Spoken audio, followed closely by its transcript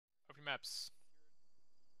maps.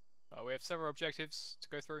 We have several objectives to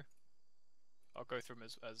go through. I'll go through them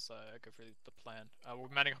as I go through the plan.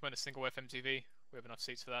 We're manning up on a single FMTV. We have enough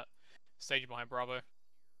seats for that. Staging behind Bravo.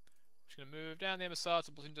 Just gonna move down the MSR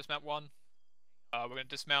to platoon dismount 1. We're gonna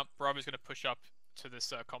dismount. Bravo's gonna push up to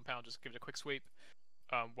this compound, just give it a quick sweep.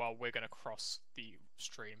 While we're gonna cross the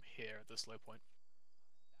stream here at this low point.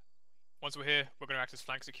 Once we're here, we're gonna act as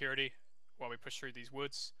flank security while we push through these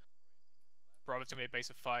woods. Bravo's gonna be a base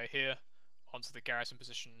of fire here onto the garrison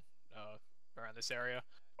position around this area,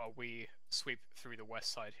 while we sweep through the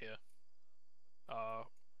west side here.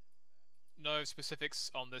 No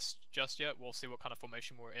specifics on this just yet. We'll see what kind of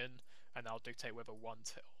formation we're in, and that'll dictate whether 1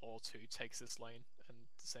 or 2 takes this lane, and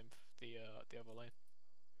the same for the other lane.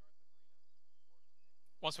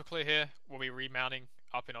 Once we're clear here, we'll be remounting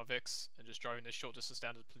up in our VIX and just driving this short distance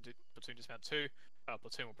down to platoon dismount 2.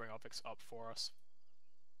 Platoon will bring our VIX up for us.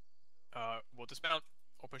 We'll dismount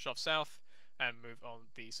or push off south and move on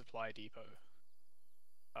the supply depot.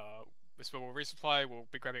 This is where we'll resupply. We'll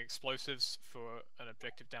be grabbing explosives for an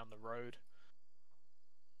objective down the road.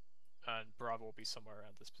 And Bravo will be somewhere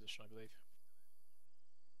around this position, I believe.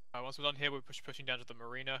 Once we're done here, we're pushing down to the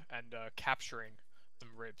marina and capturing some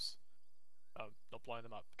ribs. Not blowing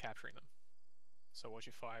them up, capturing them. So watch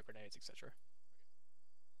your fire, grenades, etc.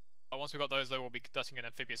 Once we've got those, though, we'll be conducting an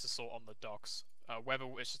amphibious assault on the docks. Whether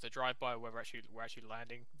it's just a drive-by or whether we're actually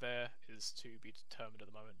landing there is to be determined at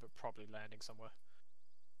the moment, but probably landing somewhere.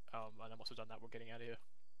 And then once we've done that, we're getting out of here.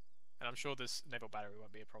 And I'm sure this naval battery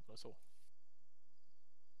won't be a problem at all.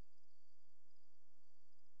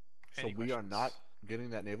 So we are not getting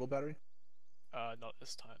that naval battery? Not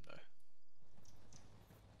this time, though.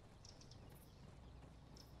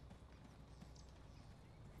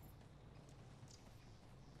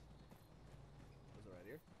 Is it right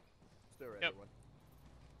here? Still right, yep. Everyone.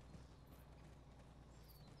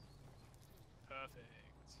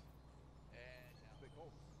 Perfect. And now big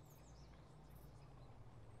hole.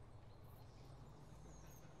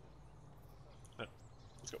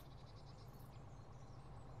 Let's go.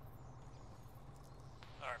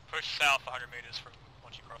 Alright, push south 100 meters from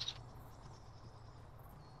once you crossed.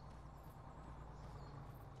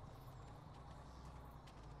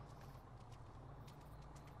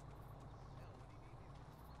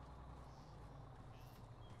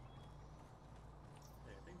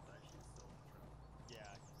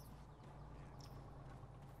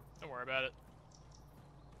 Don't worry about it.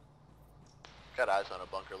 Got eyes on a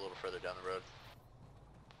bunker a little further down the road.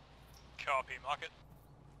 Copy, mark it.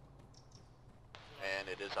 And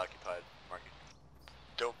it is occupied. Mark it.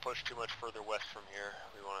 Don't push too much further west from here.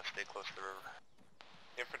 We want to stay close to the river.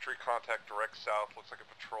 Infantry contact direct south. Looks like a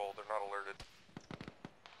patrol. They're not alerted.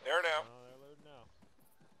 There now. No, they're loaded now.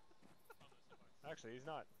 Actually, he's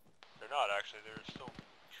not. They're not actually. They're still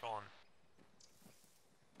patrolling.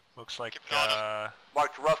 Looks like,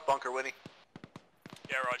 Marked rough bunker, Winnie.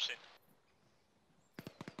 yeah, Roger.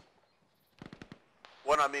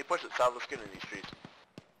 One on me. Push it south. Let's get in these streets.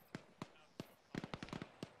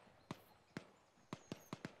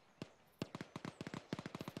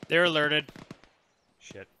 They're alerted.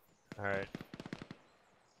 Shit. Alright.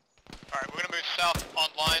 Alright, we're gonna move south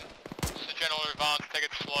online. This is general advance, take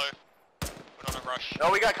it slow. We're not in a rush.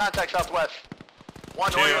 No, we got contact southwest.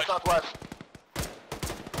 One Warrior southwest.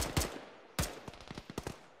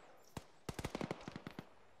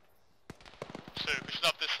 So, pushing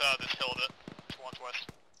up this hill a bit. Towards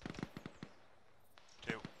west.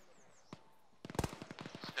 2.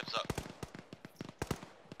 Heads up.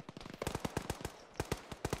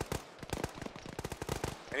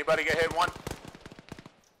 Anybody get hit? 1.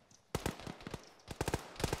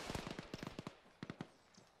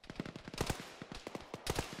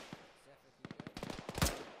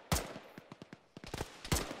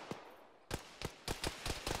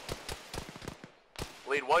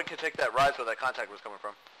 Lead 1 can take that rise where that contact was coming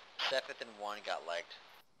from. Sefeth and 1 got legged.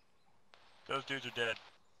 Those dudes are dead.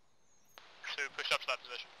 So, push up to that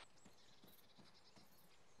position.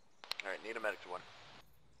 Alright, need a medic to 1.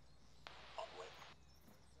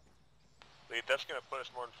 Lead, that's gonna put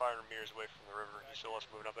us more than 500 meters away from the river. You still want us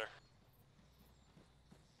moving up there?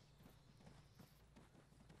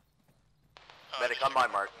 Medic on my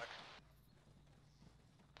mark.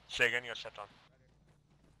 Say again, you got stepped on.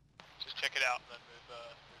 Just check it out and then move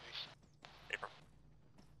east. April.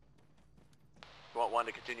 You want 1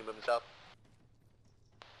 to continue moving south?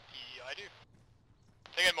 Yeah, I do.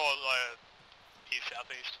 Take it more east,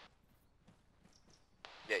 southeast.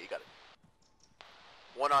 Yeah, you got it.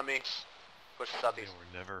 1 on me. Push southeast.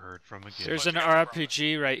 We're never heard from again. There's an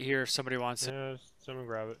RPG right here if somebody wants it. Yeah, someone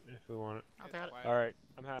grab it if we want it. I'll take it. Alright,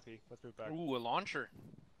 I'm happy. Let's move back. Ooh, a launcher.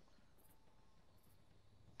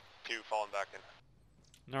 2 falling back in.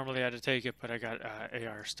 Normally I'd take it, but I got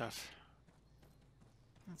AR stuff.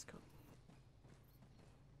 That's cool.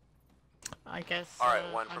 I guess.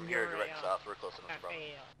 Alright, 1 on from here, your direct AR. south. We're close enough, bro.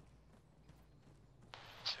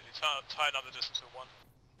 So it's tied on the distance of 1.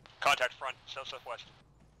 Contact front, south-southwest.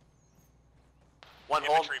 1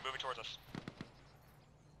 hold. Infantry moving towards us.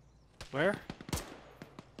 Where?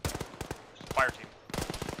 Fire team.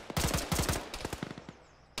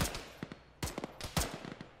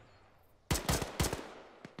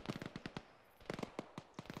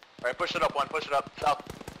 Alright, push it up, 1. Push it up. South.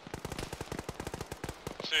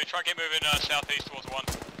 So try and get moving southeast towards 1.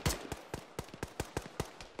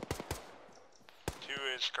 2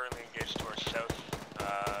 is currently engaged towards south.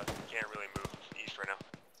 Can't really move east right now.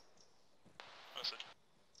 Understood.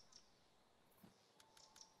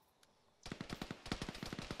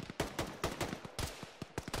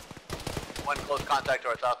 One close contact to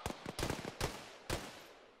our south.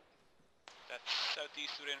 That's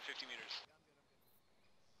southeast within 50 meters.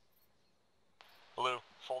 Blue,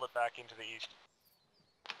 fold it back into the east.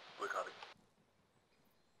 Blue copy.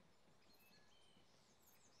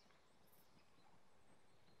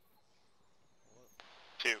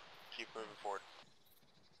 Two, keep moving forward.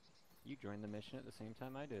 You joined the mission at the same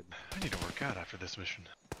time I did. I need to work out after this mission.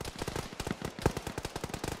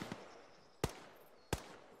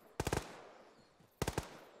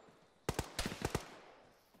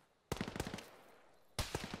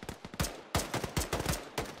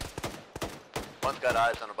 One's got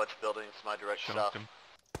eyes on a bunch of buildings, my direction south. Shocked him.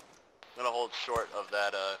 I'm gonna hold short of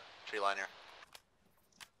that tree line here.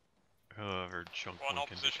 However, chunk One one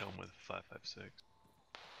can be position. shown with 5.56.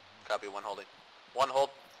 Copy, 1 holding. 1 hold.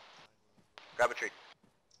 Grab a tree.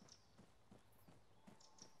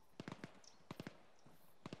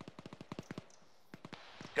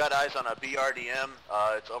 Got eyes on a BRDM.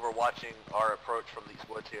 It's overwatching our approach from these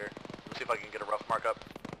woods here. Let's see if I can get a rough mark up.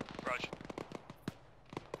 Roger.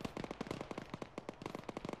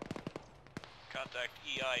 Contact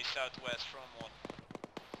EI southwest from 1.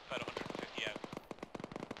 About 150 out.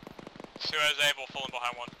 Suez able, falling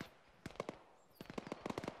behind 1.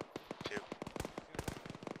 2.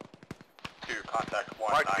 2, contact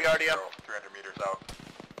 1. Mark BRDM. 300 meters out.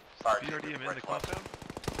 Fire team BRDM moving in right the to left. compound?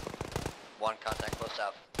 1 contact close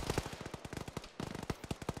south.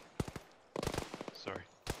 Sorry.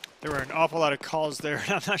 There were an awful lot of calls there,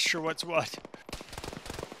 and I'm not sure what's what.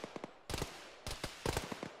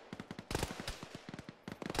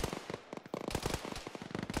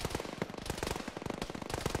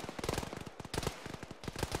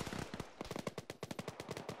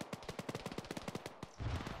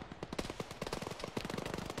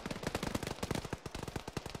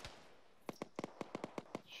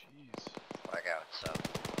 Jeez. Black out, so.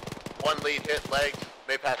 1 lead hit, legs,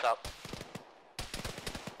 may pass out.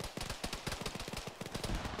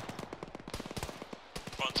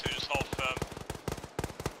 One, 2, just hold firm.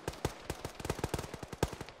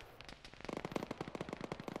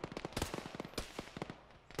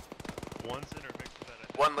 One's intermixed with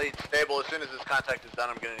that. 1 lead stable. As soon as this contact is done,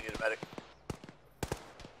 I'm gonna need a medic.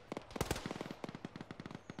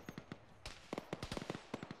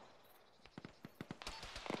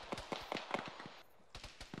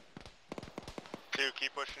 Two,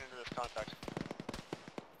 keep pushing into this contact.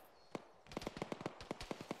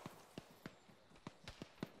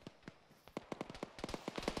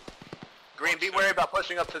 Green, be wary about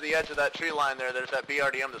pushing up to the edge of that tree line there. There's that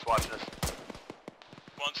BRDM that's watching us.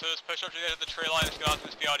 1, 2, just push up to the edge of the tree line, let's get onto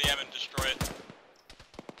this BRDM and destroy it.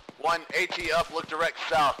 1, AT up, look direct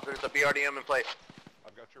south. There's a BRDM in place.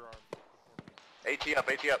 I've got your arm. AT up,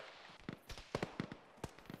 AT up.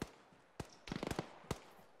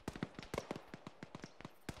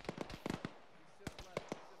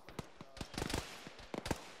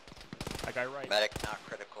 That guy right. Medic not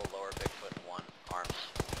critical, lower Bigfoot 1, arms.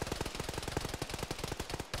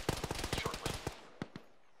 Shortly.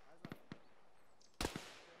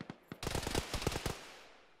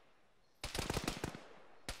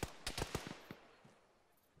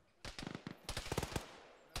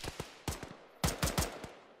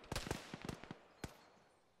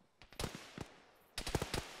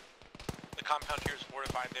 The compound here is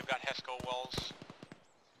fortified, they've got HESCO wells.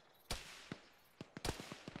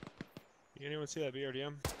 Anyone see that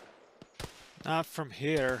BRDM? Not from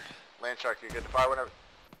here. Landshark, you're good to fire whenever.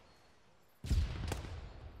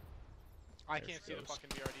 I There can't she see the goes. fucking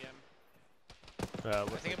BRDM.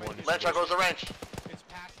 Looks think like it one might is be- Landshark goes to range. It's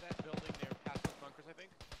past that building there, past those bunkers, I think.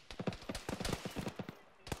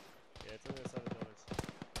 Yeah, it's on the other side of the buildings.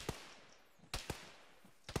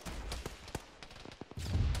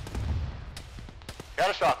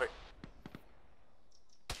 Catastrophic.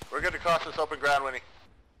 We're good to cross this open ground, Winnie.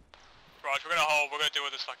 Raj, we're gonna hold. We're gonna deal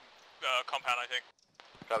with this fucking compound, I think.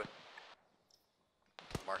 Copy.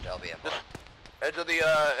 Marked LB at Edge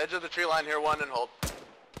of the tree line here, 1 and hold.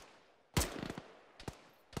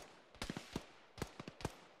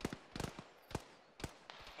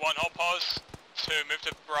 One, hold pause. 2, move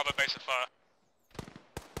to Bravo base of fire.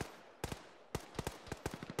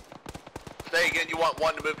 Say again, you want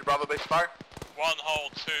 1 to move to Bravo base of fire? 1,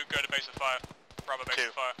 hold. 2, go to base of fire. Bravo base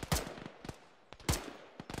of fire.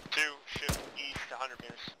 2, shift east 100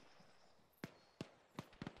 meters.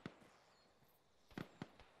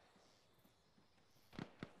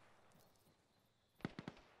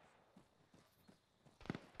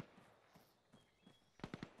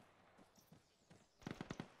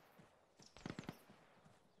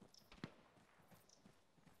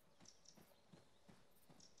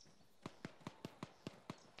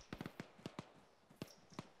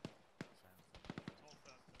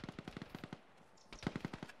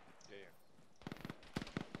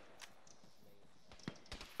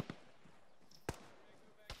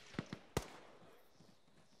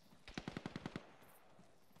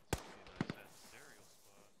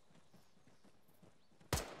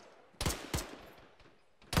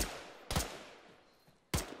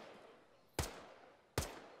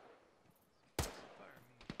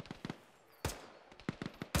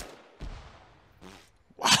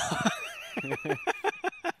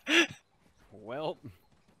 Well,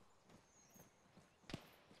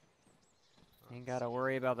 ain't gotta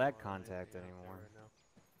worry about that contact anymore.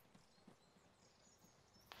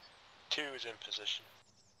 2 is in position.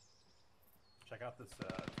 Check out this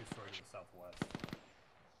 2-story to the southwest.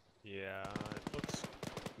 Yeah, it looks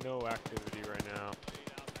no activity right now.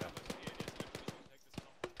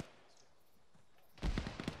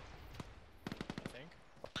 I think.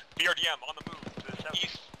 BRDM on the move to the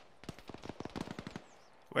southeast.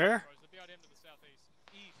 Where? The BRDM to the southeast.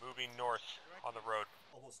 East. Moving north on the road.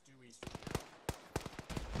 Almost due east.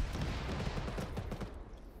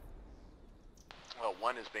 Well,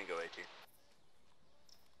 1 is bingo AT.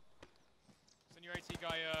 Send your AT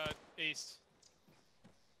guy east.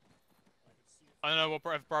 I don't know if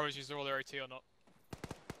Bravo's used all their AT or not.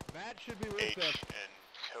 Matt should be with H us. and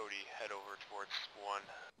Cody head over towards 1.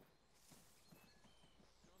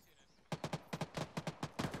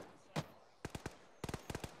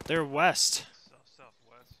 They're west.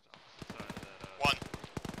 Southwest, opposite side of that. 1.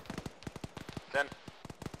 10.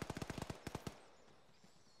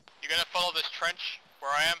 You're gonna follow this trench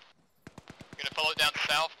where I am. You're gonna follow it down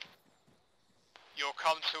south. You'll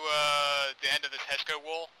come to the end of the Tesco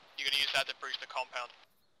wall. You're gonna use that to breach the compound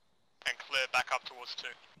and clear back up towards 2.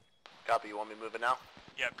 Copy, you want me moving now?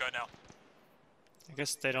 Yep, go now. I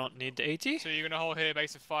guess they don't need the AT? So you're gonna hold here,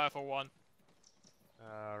 base of fire for 1.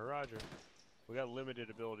 Roger. We got limited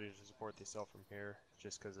ability to support the cell from here,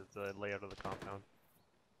 just because of the layout of the compound.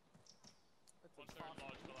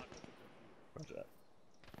 Roger that.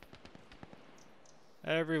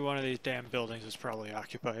 Every one of these damn buildings is probably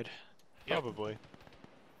occupied. Probably.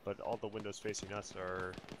 But all the windows facing us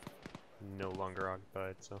are no longer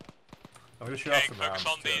occupied, so. I'm gonna shoot off some focus rounds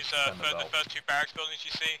on to these send the the belt. first 2 barracks buildings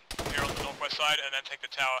you see here on the northwest side, and then take the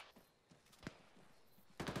tower.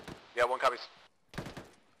 Yeah, 1 copies.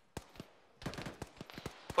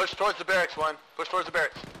 Push towards the barracks, 1. Push towards the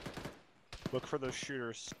barracks. Look for those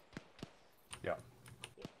shooters. Yeah.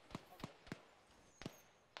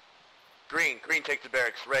 Green takes the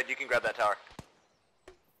barracks. Red, you can grab that tower.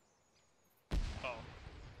 Oh.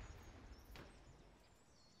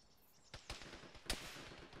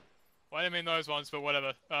 Well, I didn't mean those ones, but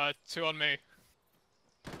whatever. 2 on me.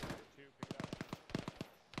 2, pick it up.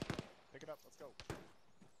 Pick it up, let's go.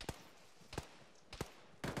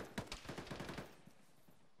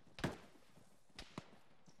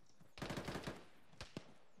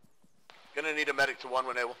 Gonna need a medic to 1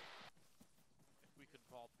 when able. If we could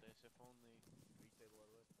vault this, if only.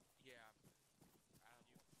 Yeah.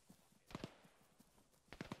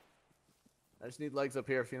 I just need legs up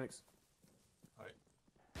here, Phoenix.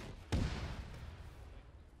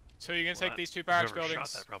 2, you're gonna take Well, these 2 barracks whoever shot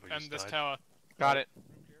buildings that probably and just this died. tower. Got it.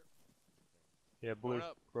 Yeah, blue, Going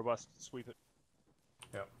up. robust, sweep it.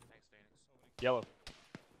 Yep. Yellow.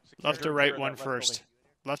 Left Secure or right that one left first. building.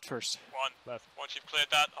 Left first. 1. Left. Once you've cleared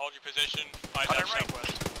that, hold your position. Eye down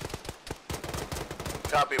southwest.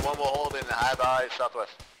 Copy, 1 will hold in high by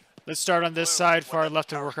southwest. Let's start on this Blue, side, one far at the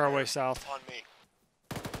left, and tower work our way clear. south. On me.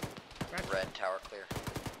 Red tower clear.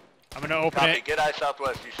 I'm gonna open Copy, it. get eye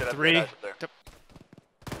southwest. You should have 3. good eyes up there.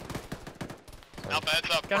 Alpha, heads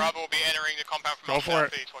up. Gun. Bravo will be entering the compound from Go north for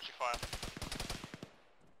it. southeast. Watch your fire.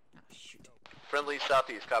 Oh, shoot. Friendly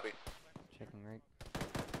southeast, copy. Checking right.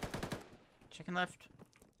 Chicken left.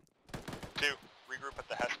 2, regroup at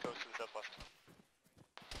the HES coast to the southwest.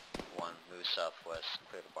 1, move southwest,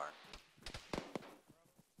 clear the barn.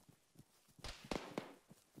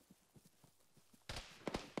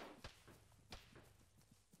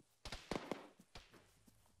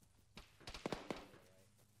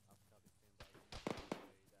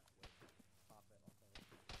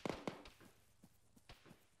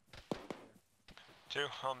 Two,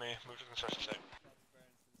 on me. Move to the construction site.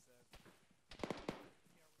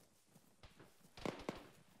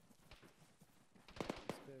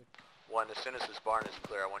 One, as soon as this barn is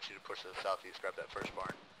clear, I want you to push to the southeast, grab that first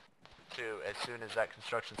barn. 2, as soon as that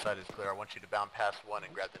construction site is clear, I want you to bound past 1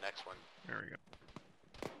 and grab the next one. There we go.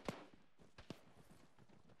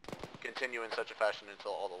 Continue in such a fashion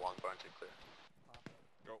until all the long barns are clear.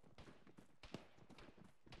 Go.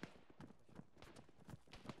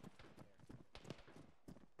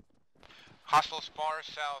 Hostile spar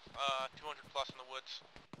south, 200 plus in the woods.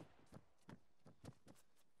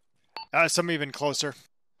 Some even closer.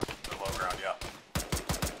 The low ground, yeah.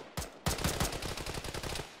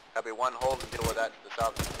 Copy 1, hold and deal with that to the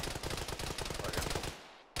south.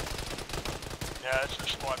 Yeah, this is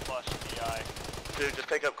squad plus DI. 2, just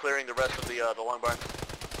take up clearing the rest of the long barns.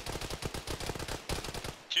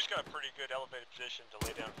 She's got a pretty good elevated position to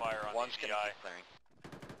lay down fire on 1's the gonna DI. keep clearing.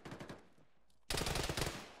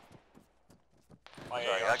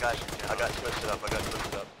 Sorry, I got twisted up.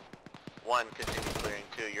 1, continue clearing.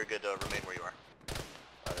 2, you're good to remain where you are.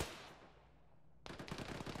 Got it.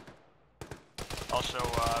 Also,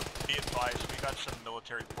 be advised, we got some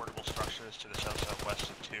military portable structures to the south-southwest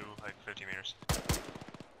of 2, like 50 meters.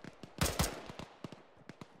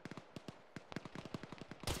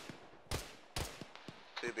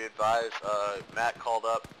 To be advised, Matt called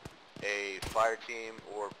up a fire team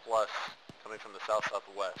or plus coming from the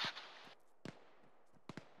south-southwest.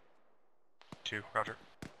 2, roger.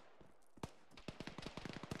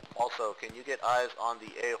 Also, can you get eyes on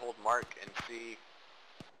the A-hold mark and see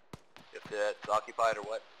if that's occupied or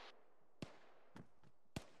what?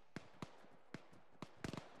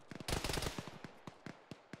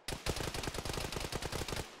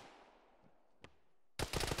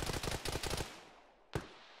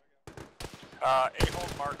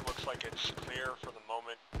 A-hold mark looks like it's clear for the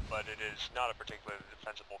moment, but it is not a particularly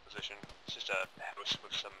defensible position. It's just a house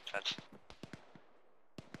with some fence.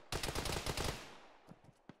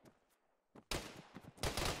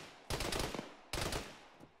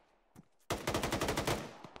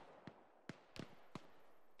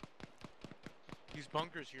 These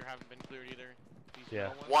bunkers here haven't been cleared either. These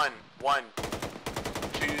Yeah. ones. 1,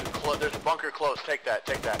 2, there's a bunker close. Take that.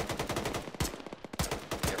 Yeah,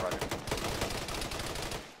 roger.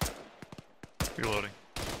 Reloading.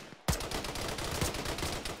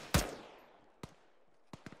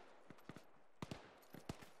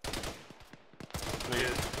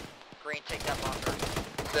 Green, take that bunker.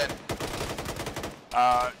 Send.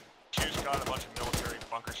 2's got a bunch of military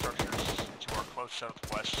bunker structures to our close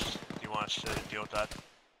southwest. Do you want us to deal with that?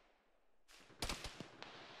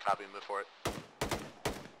 Copy, move for it.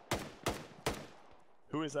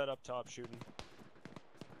 Who is that up top shooting?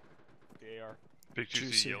 The AR. Big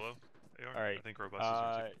juicy yellow. All right. I think robust.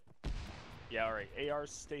 Yeah, all right.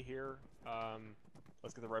 ARs stay here.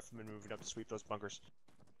 Let's get the riflemen moving up to sweep those bunkers.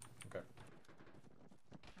 Okay.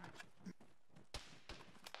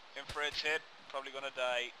 Infrared's hit, probably gonna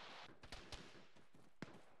die.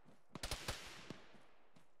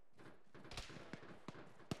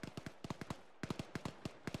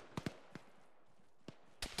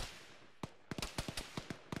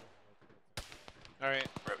 Alright,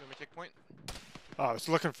 let me take point. Oh, I was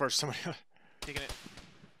looking for somebody. Taking it.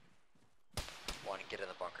 1, get in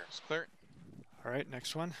the bunker. It's clear. All right,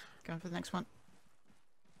 next one. Going for the next one.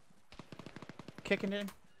 Kicking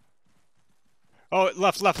in. Oh,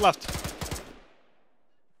 left. Left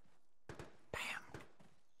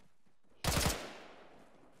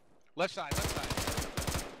side.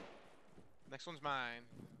 Next one's mine.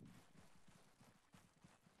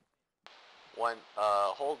 1,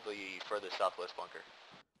 hold the further southwest bunker.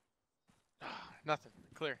 Nothing.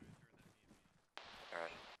 Clear.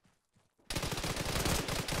 Alright.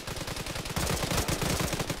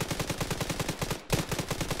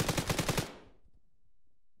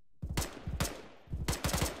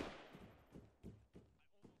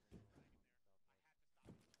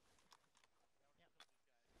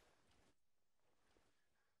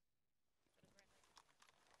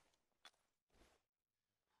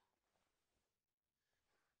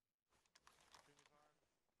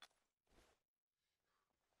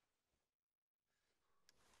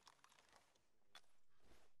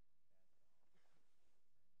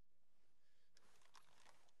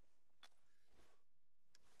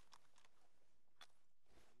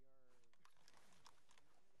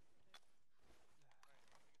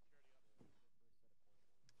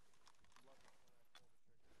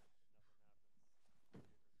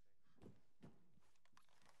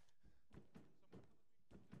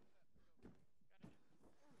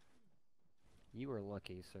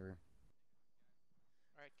 lucky, sir.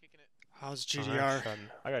 Alright, kicking it. How's I GDR?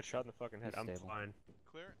 got shot in the fucking head. He's I'm stable. fine.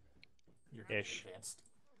 Clear? Ish. Open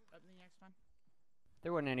the next one.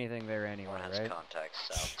 There wasn't anything there anyway, One has right? contact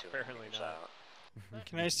south, 200 Apparently meters not. out.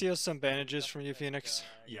 Can I steal some bandages from you, Phoenix?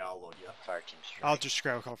 Yeah, I'll load you. Fire team's I'll just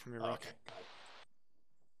grab a call from your rook. Okay, got it.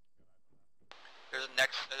 There's a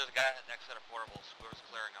guy in the next set of portables. Whoever's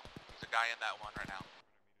clearing them. There's a guy in that one right now.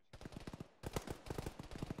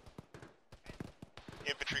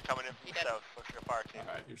 Infantry coming in from the south. Pushing a fire team.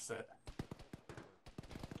 Alright, you're set.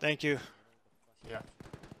 Thank you. Yeah.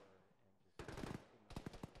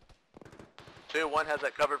 2-1 has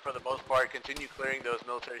that covered for the most part. Continue clearing those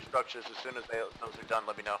military structures. As soon as those are done,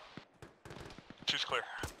 let me know. 2's clear.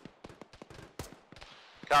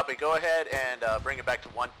 Copy. Go ahead and bring it back to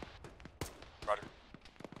 1. Roger.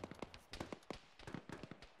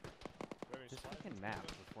 This fucking map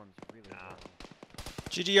performs really well.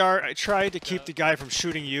 GDR, I tried to keep the guy from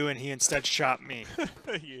shooting you, and he instead shot me.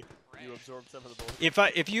 you absorbed some of the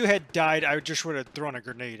bullets. If you had died, I just would have thrown a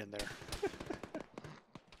grenade in there.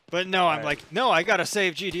 But no, I'm like, no, I gotta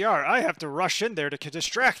save GDR. I have to rush in there to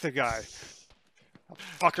distract the guy.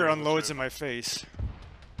 Fucker unloads in my face.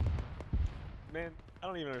 Man, I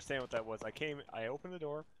don't even understand what that was. I opened the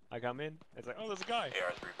door, I come in, it's like, oh, there's a guy.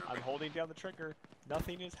 I'm holding down the trigger,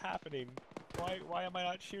 nothing is happening. Why am I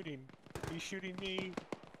not shooting? He's shooting me.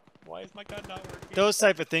 Why is my gun not working? Those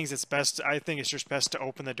type of things, it's best. I think it's just best to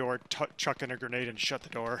open the door, chuck in a grenade, and shut the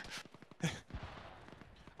door.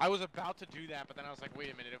 I was about to do that, but then I was like,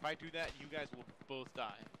 wait a minute, if I do that, you guys will both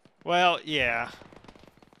die. Well, yeah.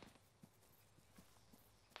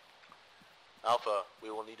 Alpha, we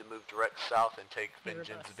will need to move direct south and take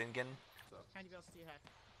Vinjesvingen. How many bells do you have?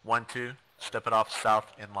 1-2, step it off south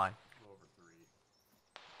in line.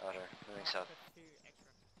 Roger, moving south.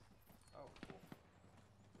 Oh, cool.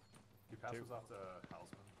 You pass those off to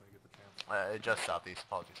Houseman when you get the chance? Just southeast,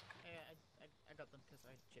 apologies. Yeah, I got them because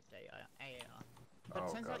I chipped AR. But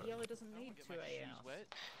it turns out yellow doesn't need 2 AR.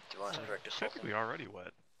 Do you want direct assault? Technically already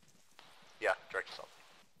wet. Yeah, direct assault.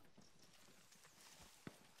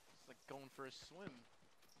 It's like going for a swim.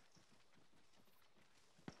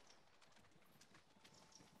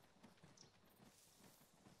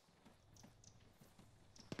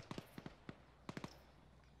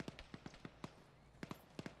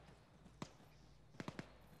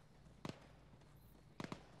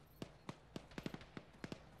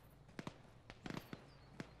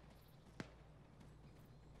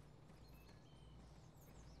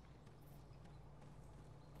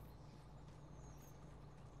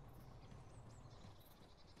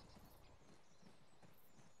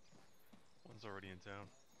 One's already in town.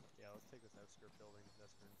 Yeah, let's take this outskirt building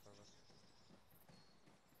that's in front of us.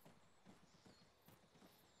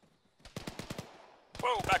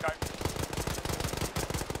 Whoa, bad guy.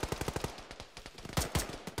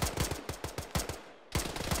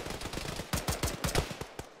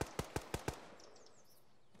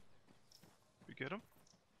 You get him?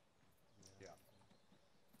 Yeah.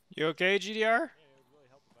 You okay, GDR? Yeah, it would really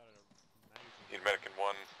help about a magazine. Need medic in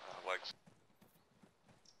 1, legs.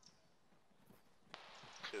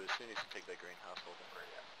 2, as soon as you take that green household, where are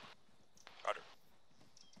you at? Roger.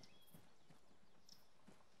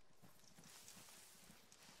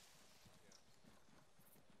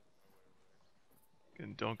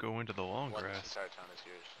 And don't go into the long This grass. entire town is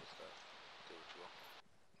yours, just do what you will.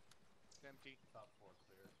 It's empty. Top 4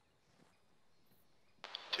 clear.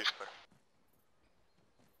 2's clear.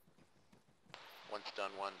 Once done,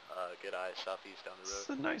 1, get eyes southeast down the It's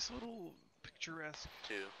road. a nice little picturesque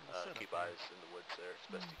 2, setup keep here. eyes in the woods there as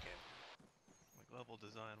best you can. like level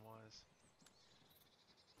design wise.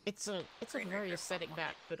 It's a very aesthetic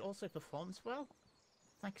map, but also performs well.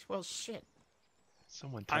 Like, well, shit.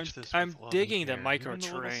 Someone I'm- touched this. I'm with love digging and the care. micro Even the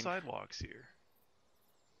little terrain. sidewalks here.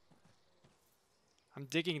 I'm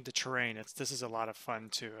digging the terrain. This is a lot of fun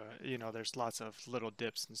too. You know, there's lots of little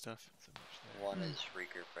dips and stuff. So much there. 1 is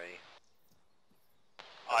regroup ready.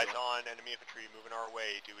 Eyes on enemy infantry moving our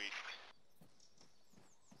way due east.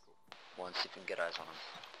 1, see if you can get eyes on him.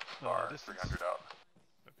 Bar, this is 300 out.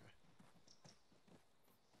 okay.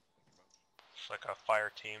 It's like a fire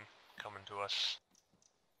team coming to us.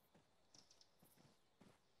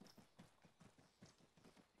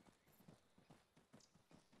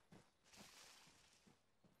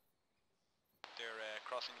 They're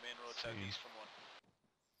crossing the main road southeast from 1.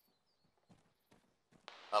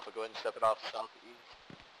 Alpha, go ahead and step it off southeast.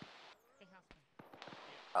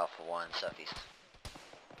 Alpha 1, southeast.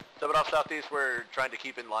 Step it off southeast, we're trying to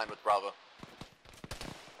keep in line with Bravo.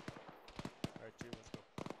 Alright, 2, let's go.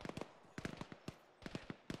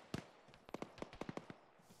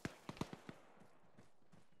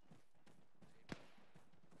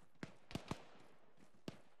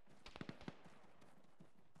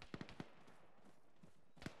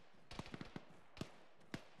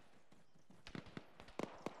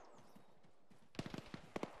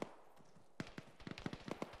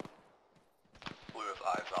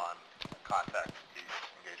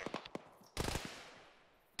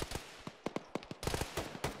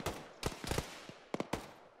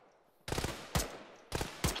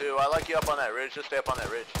 2, I like you up on that ridge. Just stay up on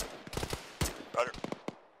that ridge. Roger.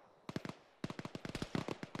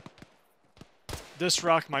 This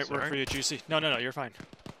rock might work for you, Juicy. No, you're fine.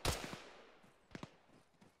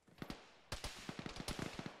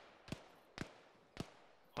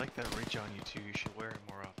 I like that ridge on you too. You should wear it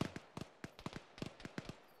more often.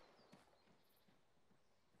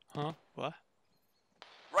 Huh? What?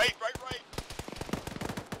 Right.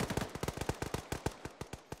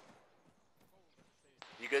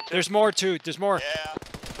 You good too? There's more too. There's more. Yeah.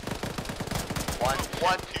 One.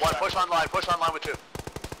 Push on line with 2.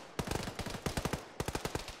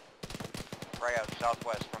 Right out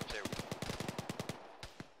southwest from 2.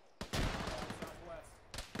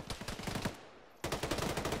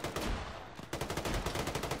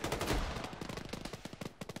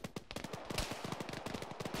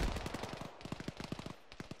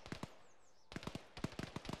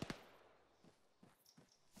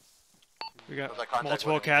 We got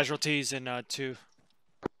multiple casualties in 2.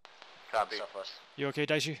 Copy. You okay,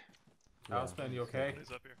 Daichi? Houseman, you okay?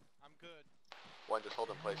 He's up here. I'm good. 1, just hold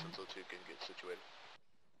in place until 2 can get situated.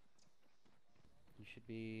 You should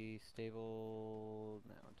be stable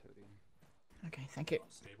now, Toady. Okay, thank you.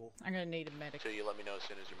 Stable. I'm gonna need a medic. 2, you let me know as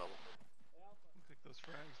soon as you're mobile. Take those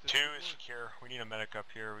frags. 2 is secure. We need a medic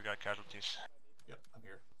up here. We got casualties. Yep, I'm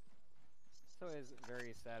here. So it's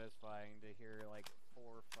very satisfying to hear like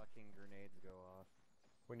 4 fucking grenades go off.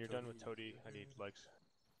 When you're done with Toady, I need legs.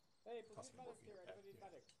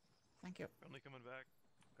 Thank you. Only coming back.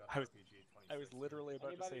 I was literally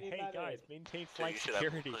about to say, hey guys, maintain So flight you should have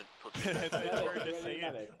security. platoon. As I started to say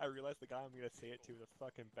it, I realized the guy I'm gonna say it to is a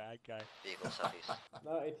fucking bad guy. Vehicle southeast.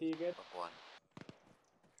 No, AT, you good? 1.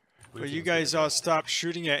 But you guys all stopped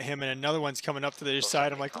shooting at him, and another one's coming up to the other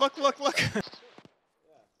side. I'm like, look! Vodnik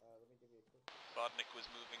was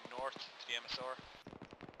moving north to the MSR.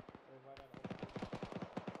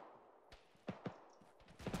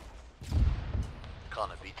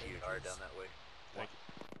 Calling a BTR down that way. Thank you.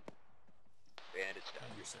 And it's down.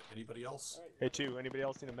 You said anybody else? Hey 2, anybody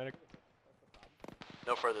else need a medic?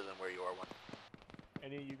 No further than where you are, 1.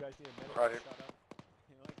 Any of you guys need a medic? Roger. Shut up.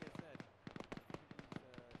 You know, like I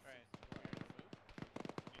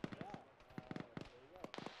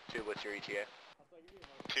said. Two, what's your ETA?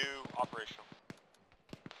 2 operational.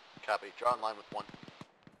 Copy. Draw in line with 1.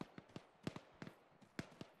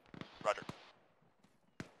 Roger.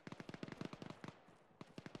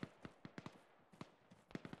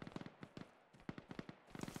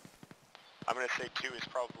 I'm gonna say 2 is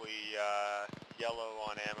probably yellow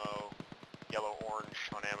on ammo, yellow-orange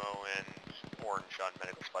on ammo, and orange on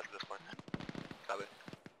medical supplies at this point. Copy.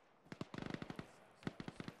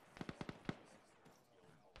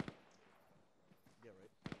 Yeah,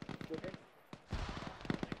 right. Okay.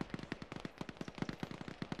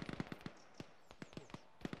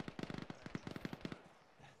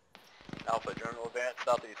 Alpha, general advance,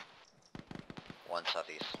 southeast. 1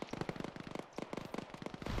 southeast.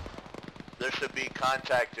 There should be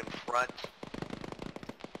contact in front.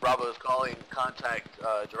 Bravo is calling contact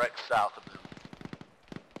direct south of them.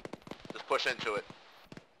 Just push into it.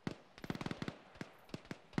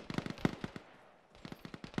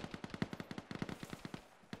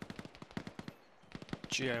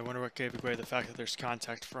 Gee, I wonder what gave away the fact that there's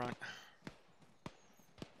contact front.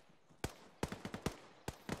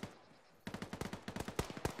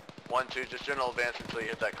 One, two, just general advance until you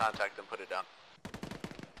hit that contact and put it down.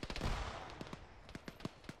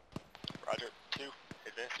 Roger. 2,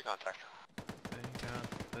 advance to contact. Thank God,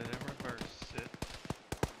 let it reverse it.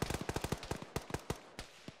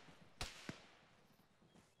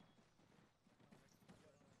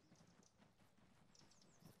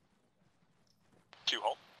 Two,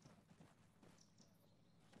 hold.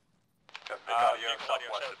 You're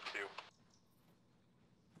southwest of 2.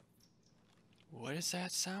 What is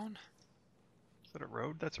that sound? Is that a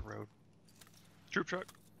road? That's a road. Troop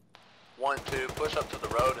truck. 1, 2, push up to the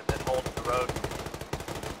road and then hold the road.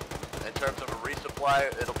 In terms of a resupply,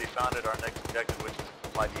 it'll be found at our next objective, which is the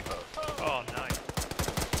supply depot. Oh, nice.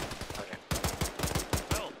 Okay.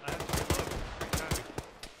 Well, I have to reload. Pretty happy.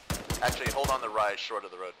 Actually, hold on the rise short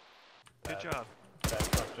of the road. Good job.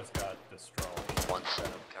 That truck just got destroyed. 1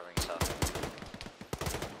 setup carrying south.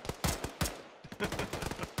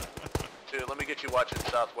 2, let me get you watching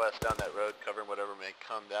southwest down that road, covering whatever may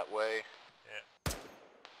come that way. Yeah.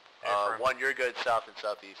 1, you're good south and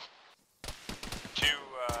southeast. 2,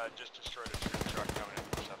 just destroyed a troop truck coming in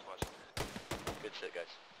from southwest. Good shit,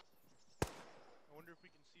 guys. I wonder if we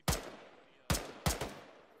can see better.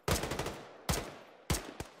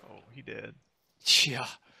 Oh, he did. Yeah.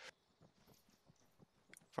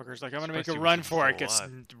 Fucker's like, I'm gonna make a Especially run when he's for it, still gets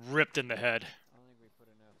alive. ripped in the head. I don't think we put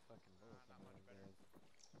enough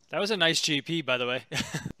That was a nice GP, by the way.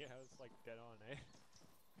 Yeah, it was like dead on, eh?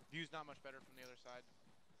 View's not much better from the other side.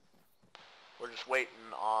 We're just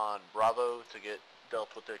waiting on Bravo to get dealt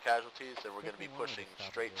with their casualties, and we're going to be pushing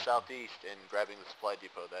straight southeast and grabbing the supply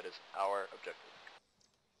depot. That is our objective.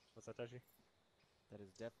 What's that, Tashi? That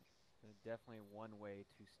is definitely one way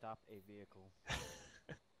to stop a vehicle.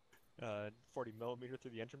 40 millimeter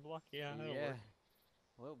through the engine block? Yeah, that'll Yeah, work.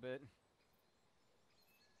 a little bit.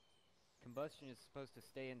 Combustion is supposed to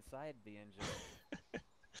stay inside the engine.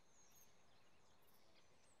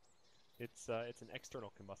 It's an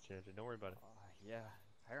external combustion engine. Don't worry about it. Yeah,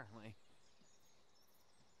 apparently. Is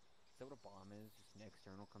that what a bomb is? Just an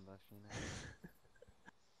external combustion engine?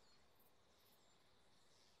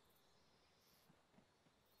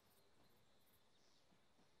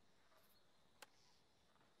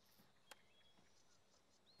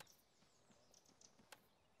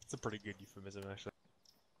 It's a pretty good euphemism, actually.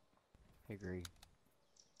 I agree.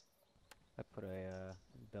 I put a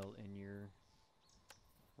belt in your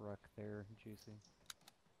ruck there, Juicy.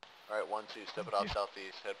 Alright, 1-2, step it off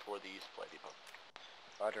southeast, head for the supply depot.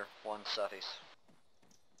 Roger, 1 southeast.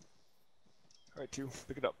 Alright, 2,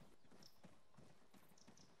 pick it up.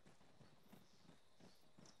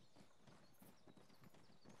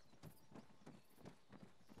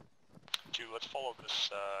 Two, let's follow this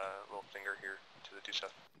little finger here to the due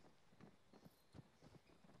south.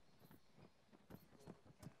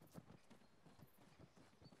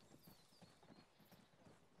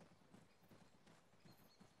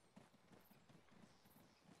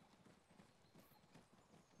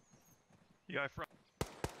 Yeah, I front.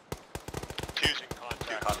 Two's in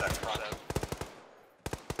contact. Contact front.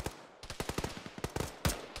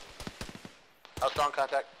 House on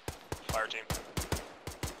contact. Fire team.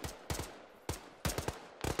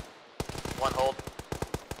 1 hold.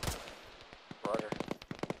 Roger.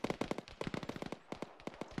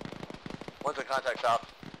 1's in contact south.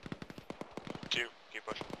 2, keep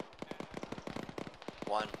pushing.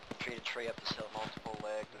 1, tree to tree up this hill, multiple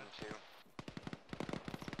leg, and 2.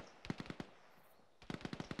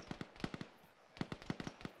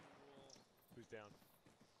 Who's down?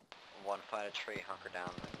 1, find a tree, hunker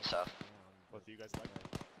down south. Both of you guys like?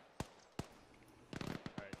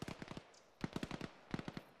 Alright.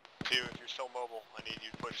 2, if you're still mobile, I need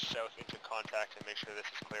you to push south into contact and make sure this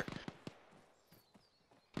is clear.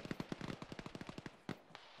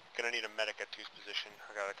 Gonna need a medic at 2's position.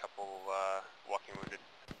 I got a couple walking wounded.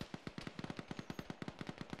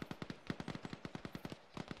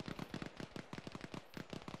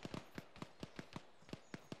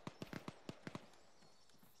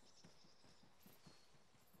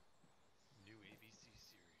 New ABC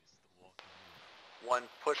series, The Walking Dead. 1,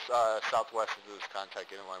 push southwest into this contact,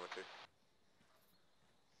 get in line with 2.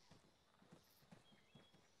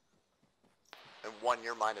 And 1,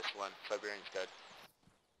 you're -1. Siberian's dead.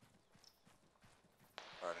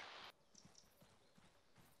 Roger.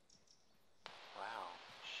 Wow,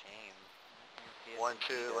 shame. 1,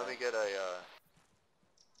 2, let me get a,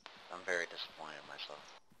 I'm very disappointed in myself.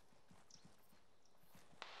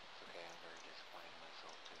 It's okay, I'm very disappointed in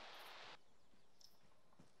myself too.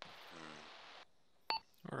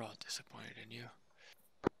 We're all disappointed in you.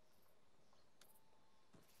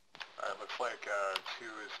 Alright, looks like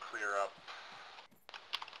 2 is clear up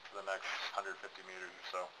for the next 150 meters or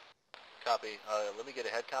so. Copy. Let me get a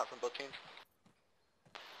head count from both teams.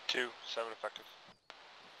 2, 7 effective.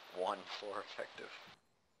 1, 4 effective.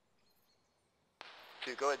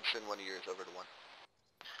 2, go ahead and send one of yours over to 1.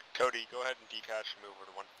 Cody, go ahead and detach and move over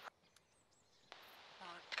to 1.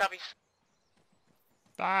 Copies.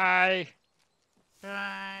 Bye!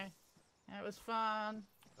 Bye. That was fun.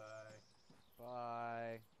 Bye.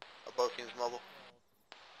 Bye. Are both teams mobile?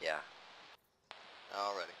 Yeah.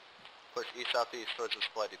 Alrighty. Push east-southeast towards the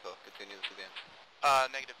supply depot. Continue this advance.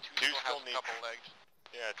 Negative. 2 Two still still has a need- couple legs.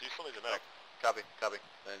 Yeah, 2 still needs a medic. Copy, copy.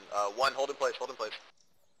 And 1, hold in place, hold in place.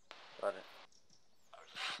 Roger.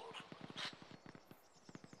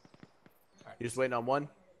 You just waiting on 1?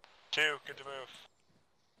 2, good to move.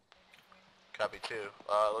 Copy 2.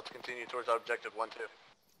 Let's continue towards our objective 1, 2.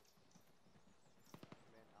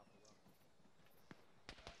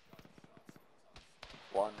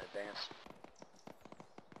 1, advance.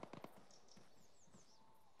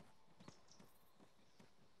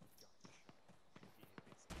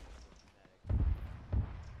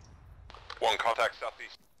 One, contact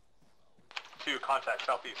southeast. 2, contact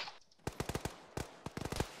southeast.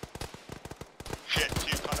 Shit,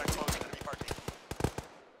 2, contact close, enemy party.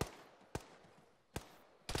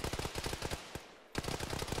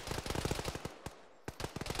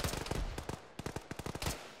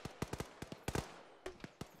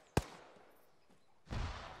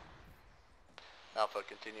 Alpha,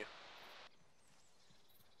 continue.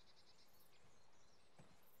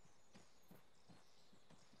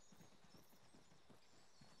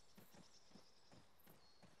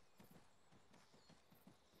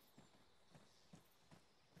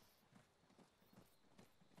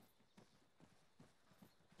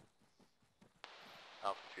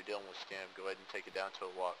 Alpha, if you're dealing with scam, go ahead and take it down to a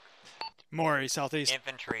walk. Maury, southeast.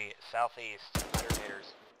 Infantry, southeast, 100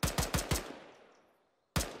 meters.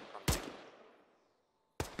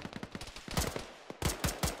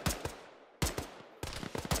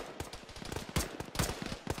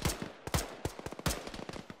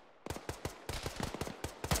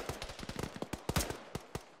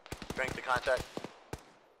 Strength to contact.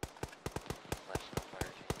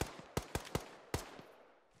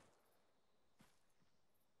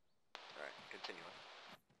 Alright, continuing.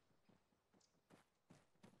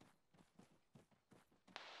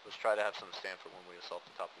 Let's try to have some stand for when we assault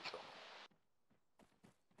the top of this hill.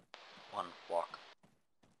 1, walk.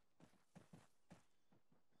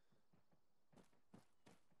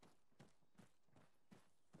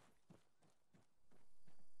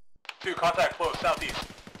 Two, contact close, southeast.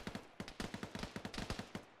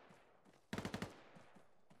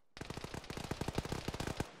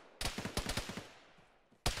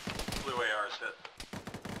 Blue AR is hit.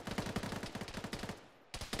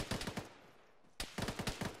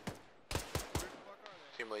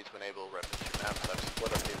 Team lead's been able to reference your maps. I've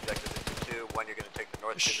split up the objective into two. One, you're going to take the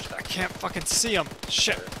north. I can't fucking see him.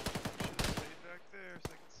 Shit. Back there so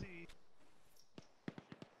I can see.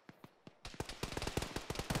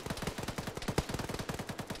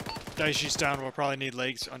 Daishi's down. We'll probably need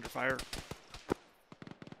legs under fire.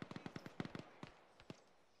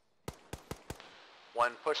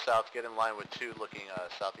 One, push south. Get in line with two looking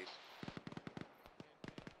southeast.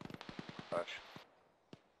 Push.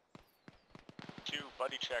 Two,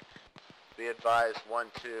 buddy check. Be advised, 1,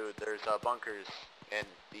 2, there's bunkers in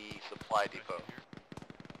the supply depot.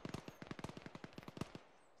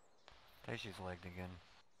 Daishi's lagged again.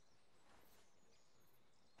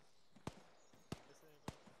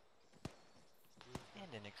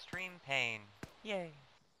 And in extreme pain. Yay.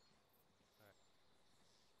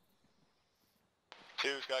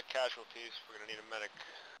 Two's got casualties. We're gonna need a medic.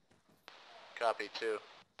 Copy, 2.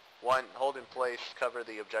 1, hold in place, cover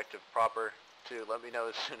the objective proper. 2, let me know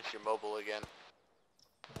as soon as you're mobile again.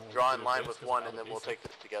 Draw in line with 1 and then we'll take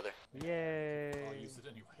this together. Yay! I'll use it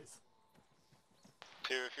anyways.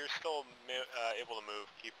 2, if you're still able to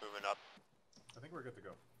move, keep moving up. I think we're good to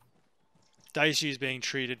go. Daishi's being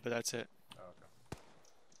treated, but that's it. Oh,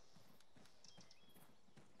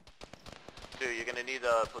 okay. 2, you're gonna need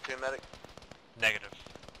a platoon medic? Negative.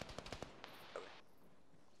 Copy.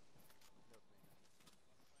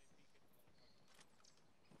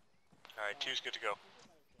 Alright, two's good to go.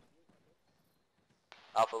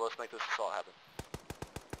 Alpha, let's make this assault happen.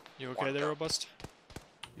 You okay there, Robust?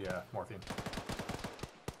 Yeah, morphine.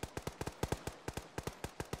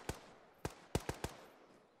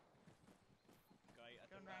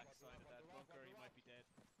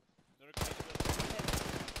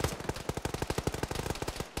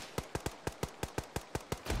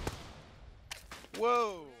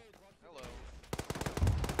 Whoa! Hello.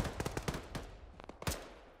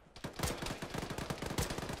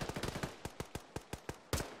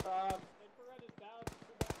 Infrared is down.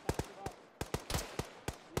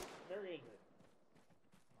 Very injured.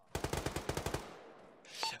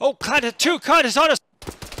 Oh, Conda, 2, Conda's on us!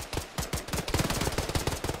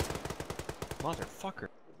 Motherfucker.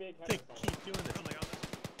 They keep doing this.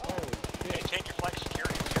 Oh, Hey, take your flight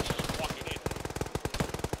security. You're just walking in.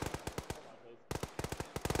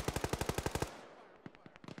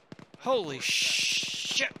 Holy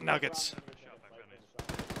shit, nuggets.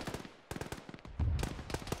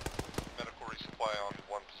 Medical resupply on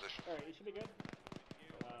 1 position. Alright, you should be good.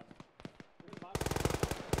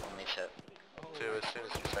 Only set. 2, as soon as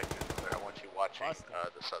your sector is clear, I want you watching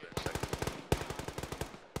the southern sector.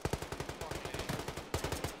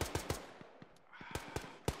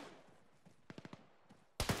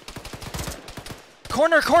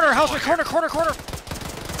 Corner, Houseman, corner!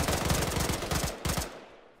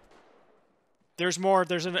 There's more,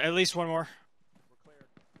 there's at least one more.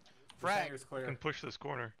 Frag. Clear. Can push this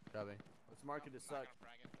corner. Copy. Let's mark it as suck.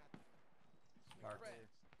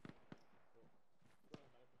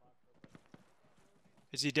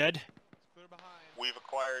 Is he dead? We've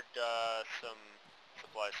acquired some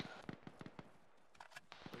supplies.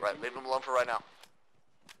 Right, leave them alone for right now.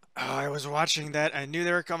 Oh, I was watching that. I knew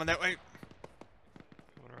they were coming that way.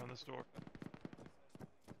 Going around this door.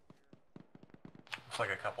 Looks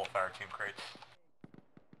like a couple fire team crates.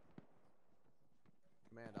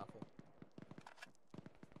 Command, Alpha.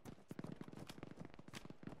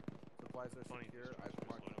 supplies are secure. I've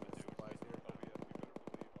marked the supplies here.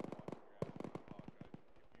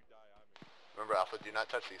 Remember, Alpha, do not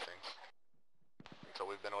touch these things until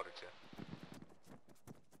we've been ordered to.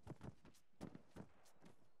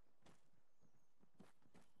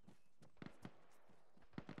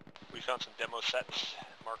 We found some demo sets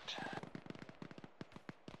marked.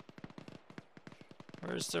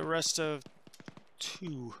 Where's the rest of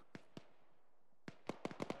 2?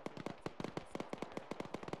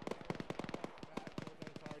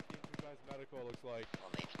 Medical looks like.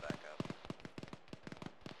 We'll need to back up.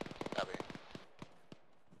 Copy.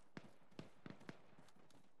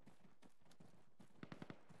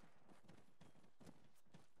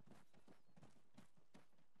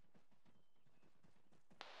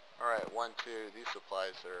 Alright, 1, 2, these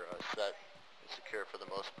supplies are set and secure for the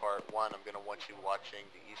most part. 1, I'm going to want you watching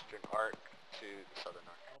the eastern arc to the southern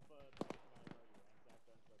arc.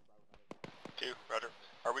 2, Roger.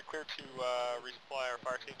 Are we clear to resupply our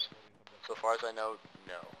fire teams? So far as I know,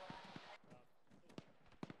 no.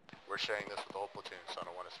 We're sharing this with the whole platoon, so I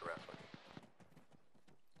don't want us to rat fucking.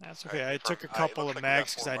 That's okay, I took a couple of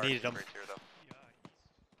mags because I needed them.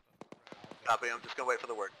 Copy, I'm just going to wait for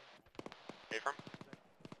the word. Affirm?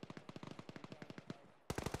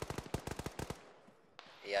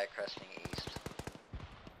 EI cresting east.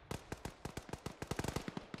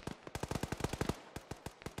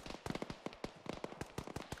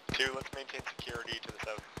 Let's maintain security to the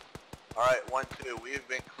south. Alright, 1, 2, we've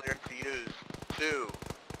been cleared to use 2,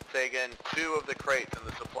 say again, 2 of the crates in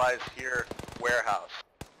the supplies here warehouse.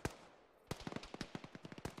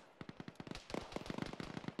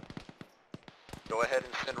 Go ahead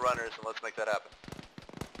and send runners and let's make that happen.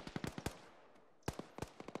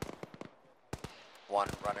 1,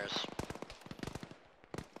 runners.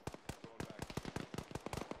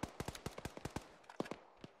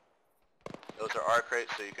 Those are our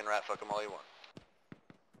crates, so you can rat fuck them all you want.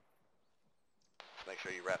 Just make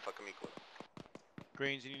sure you rat fuck them equally.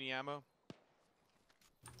 Greens, you need any ammo?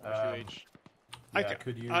 Yeah,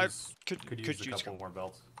 could use a couple more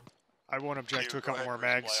belts. I won't object to a couple more Resupply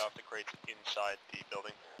mags. off the crates inside the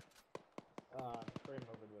building. Frame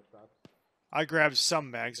over to the truck. I grabbed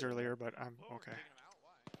some mags earlier, but I'm okay.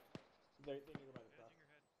 They're nearby the truck.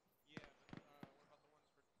 Yeah, but what about the ones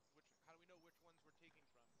for how do we know which ones we're taking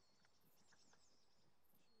from?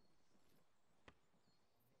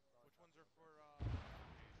 Which ones are for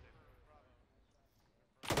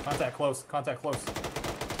Bravo? Contact close. Contact close.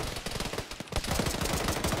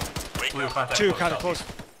 Blue, contact Two, close. kind of close.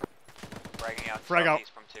 Fragging out. Frag out.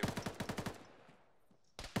 From 2.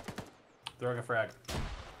 Throwing a frag.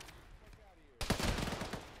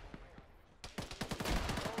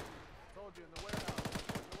 Told you in the warehouse.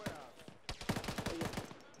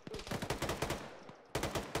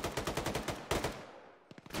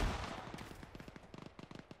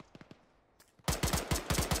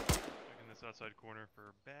 Checking this outside corner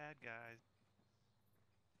for bad guys.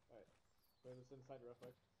 Alright. Bring this inside real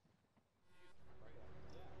quick.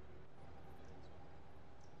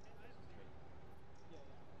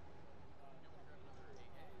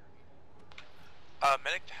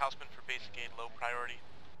 Medic to Houseman for basic aid, low priority.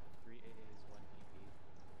 3 AAs, 1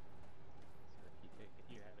 PP.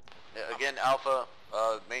 You have it. Yeah, again, Alpha,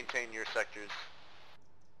 maintain your sectors.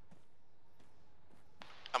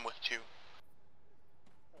 I'm with 2.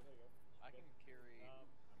 Oh, there you go. I can carry. I'm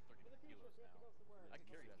 30 kilos now. I can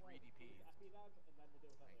carry 3 DPs.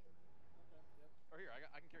 Or here,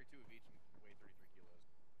 I can carry 2 of each and weigh 33 kilos.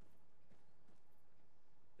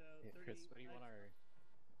 So Chris, what do you want our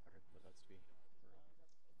loadouts to be?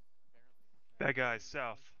 Bad guys,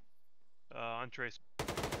 south. On trace.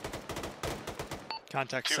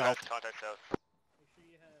 Contact 2 south. health, contact south. Make sure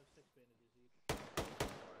you have 6 bandages each.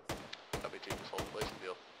 Copy, team, just hold the place and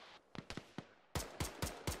deal.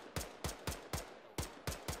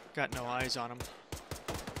 Got no eyes on him.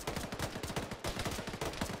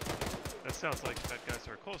 That sounds like bad guys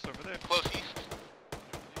are close over there. Close east.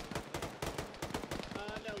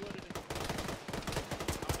 No, loaded in.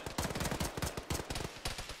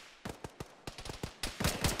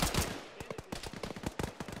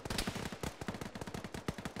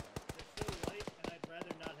 They're so light, and I'd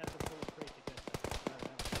rather not have to pull a crate against them.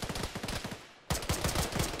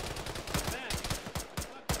 Back!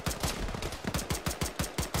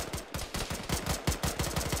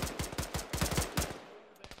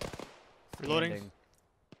 Reloading. Standing.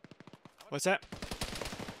 What's that?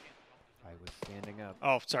 I was standing up.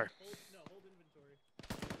 Oh, sorry. Hold inventory.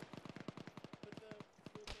 Put the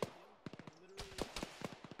full tank in, and literally...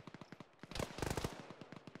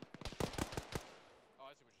 Oh,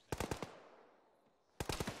 I see what you're saying.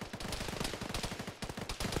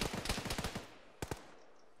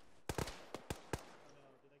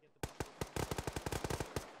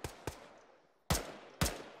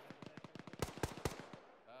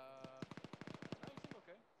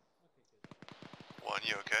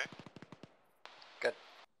 You okay? Good.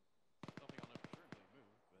 Don't think I'll know for sure until you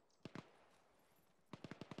move, but...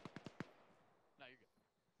 No, you're good.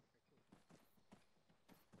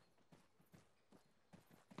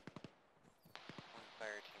 One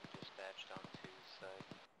fire team dispatched on 2's side.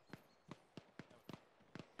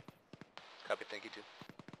 Copy, thank you too.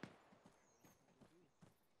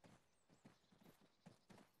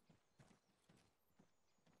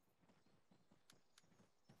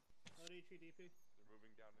 Howdy, DP. They're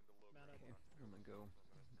moving down into low Mount up. I'm gonna go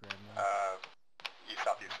grab my... You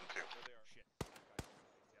southeast them too. There they are. Shit.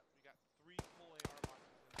 Yeah, we got 3 full AR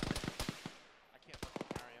boxes in there. I can't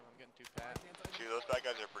fucking carry them. I'm getting too fat. Two, those bad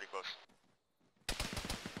guys are pretty close.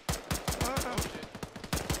 Oh shit.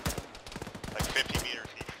 Like 50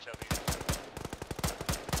 meters east, southeast.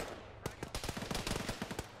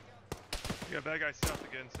 Yeah, bad guy south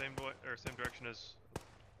again, same direction as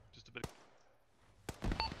just a bit.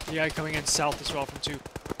 Yeah, coming in south as well from 2.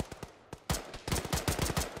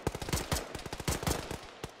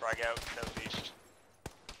 Frag out, southeast.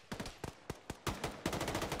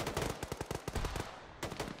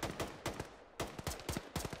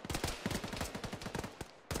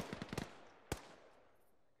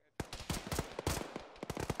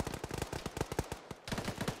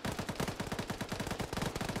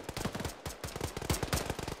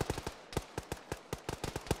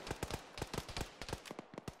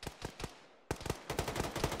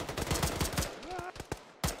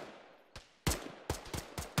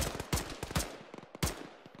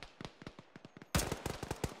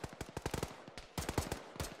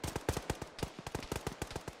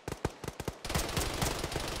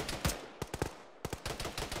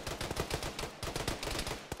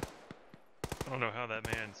 I don't know how that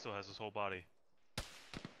man still has his whole body.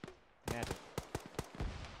 Magic.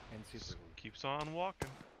 And super weak. Keeps on walking.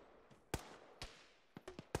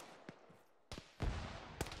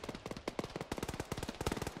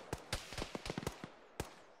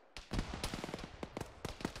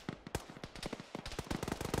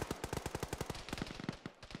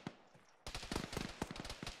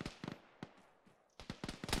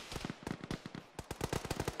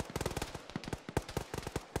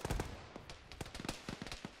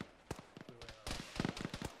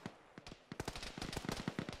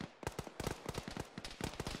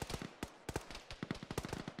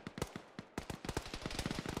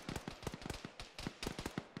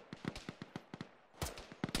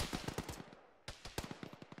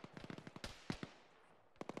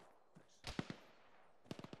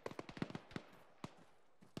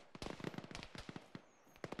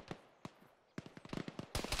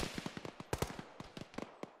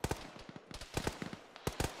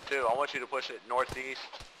 Two, I want you to push it northeast,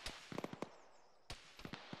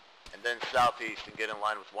 and then southeast, and get in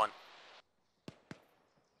line with 1.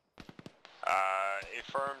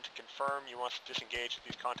 Affirmed, confirm, you want to disengage with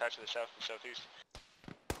these contacts to the south and southeast.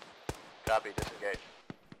 Copy, disengage.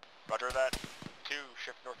 Roger that. 2,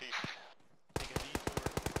 shift northeast. Take a detour.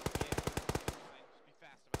 Yeah. Just be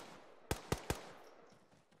fast about it.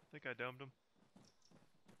 I think I domed him.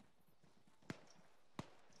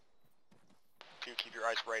 2, keep your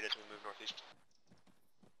eyes bright as we move northeast.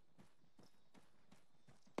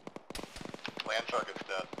 Land truck is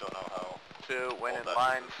dead, don't know how. 2, when in Hold that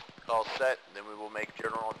line, distance. call set, and then we will make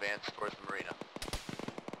general advance towards the marina.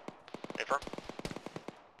 Affirm.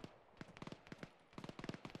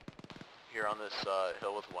 Here on this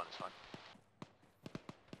hill with 1 is fine.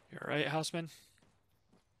 You alright, Houseman?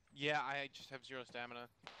 Yeah, I just have 0 stamina.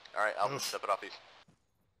 Alright, Alpha, Oof. step it off east.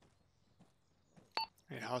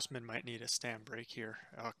 Hey, Houseman might need a stand break here.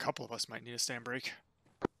 A couple of us might need a stand break.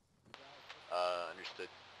 Understood.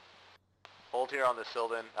 Hold here on this hill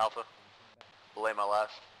then, Alpha. Belay my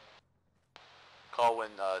last. Call when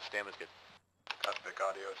stamina's good. Got the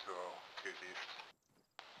audio, so 2's east.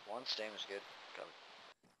 1 stamina's good. Copy.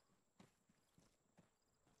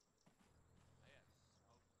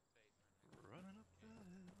 Running up the hill.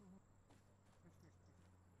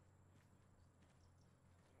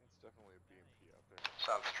 It's definitely a BMP out there.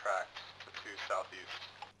 Sounds tracked to 2 southeast.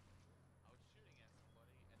 I was shooting at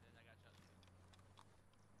somebody, and then I got shot.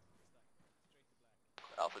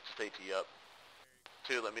 Alpha, stay tee up.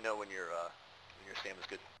 2, let me know when your stamina's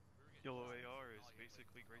good. Yellow AR is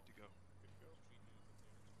basically great to go.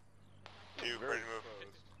 2, ready to move.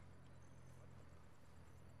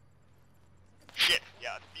 Shit,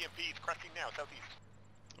 yeah, BMP is cresting now, southeast.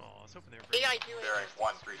 Oh, I was hoping they were. Bearing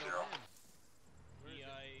 130.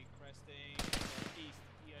 EI cresting east.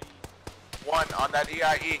 EI east. 1 on that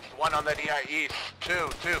EI east. 1 on that EI east.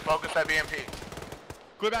 2, focus that BMP.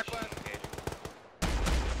 Go back left.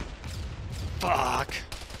 Fuck!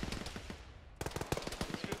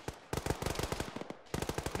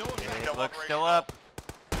 Still Looks still up.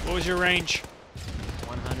 What was your range?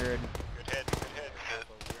 100. Good hit, good hit.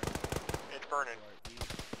 It's burning.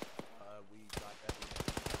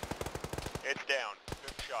 It's down.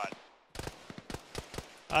 Good shot.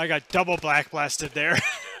 I got double black blasted there.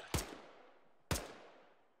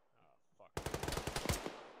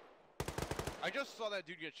 I just saw that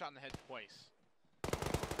dude get shot in the head twice.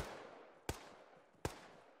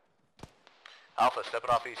 Alpha, stepping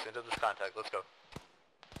off east into this contact. Let's go.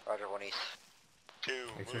 Roger, 1 east. 2,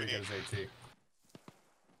 Make sure you moving get east. his AT.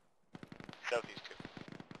 Southeast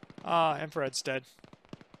 2. Infrared's dead.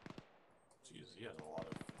 Jeez, he has a lot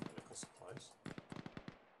of medical supplies.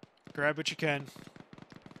 Grab what you can.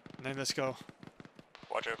 And then let's go.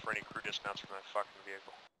 Watch out for any crew dismounts from that fucking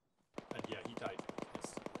vehicle. And yeah, he died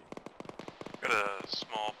instantly. Got a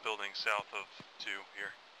small building south of 2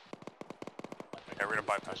 here. Yeah, we're gonna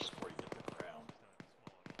bypass. Before you hit the ground.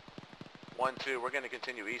 1-2, we're going to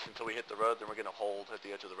continue east until we hit the road, then we're going to hold at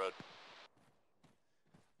the edge of the road.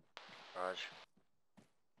 Raj.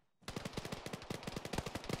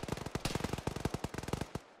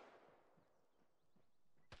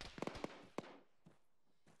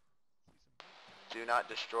 Do not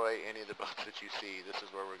destroy any of the boats that you see. This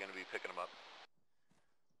is where we're going to be picking them up.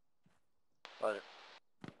 Roger.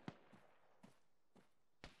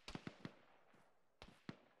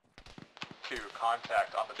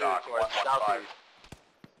 Contact on the 2 dock, towards 115. southeast.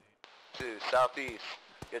 2 southeast.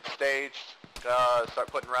 Get staged. Start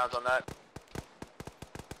putting rounds on that.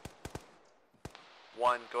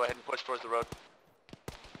 1, go ahead and push towards the road.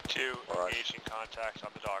 2, engaging contacts on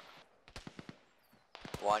the dock.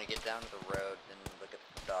 1, get down to the road, then look at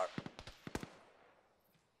the dock.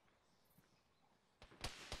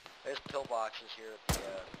 There's pillboxes here at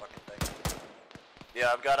the fucking thing.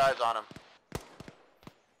 Yeah, I've got eyes on them.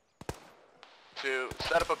 2,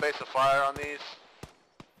 set up a base of fire on these.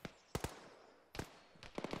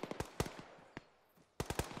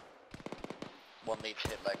 One leaves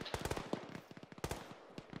hit left.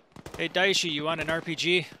 Hey Daishi, you want an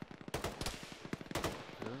RPG?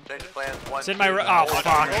 Change of plans. 1, It's in my 2, oh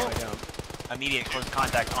fuck! Immediate close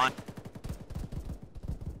contact on.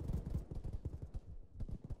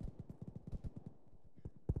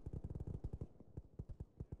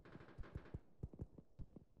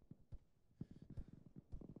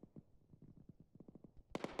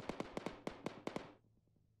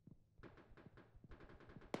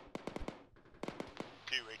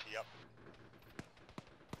 Up.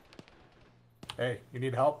 Hey, you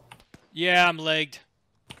need help? Yeah, I'm legged.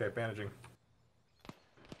 Okay, bandaging.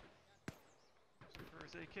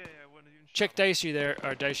 Check Dicey there.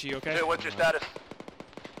 Or Dicey, you okay? 2, what's your status?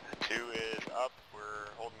 2 is up. We're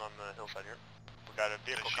holding on the hillside here. We got a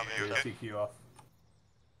vehicle coming in. CQ off.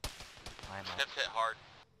 Steps hit hard.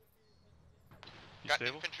 Got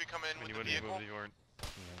infantry coming in with the vehicle.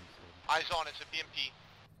 Eyes on, it's a BMP.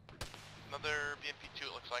 Another BMP-2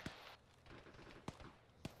 it looks like.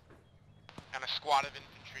 And a squad of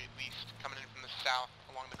infantry at least, coming in from the south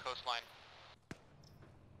along the coastline.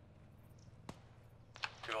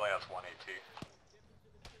 2 only has 1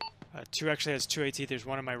 AT. 2 actually has 2 AT. There's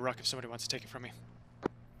one in my ruck if somebody wants to take it from me.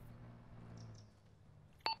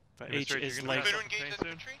 But H is legged.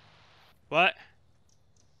 What?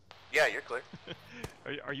 Yeah, you're clear.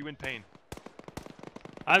 Are you in pain?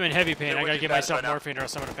 I'm in heavy pain. Yeah, I gotta what's get your myself status right morphine or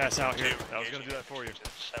else I'm gonna pass out here. I was gonna do that for you.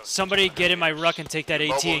 Somebody get in my ruck and take that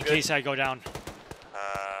AT in case I go down.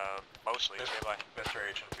 Mostly. Mr.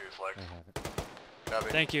 H&2's leg.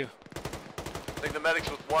 Copy. Thank you. I think the medic's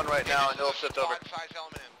with 1 right now and he'll shift over.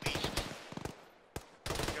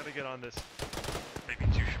 Gotta get on this. Maybe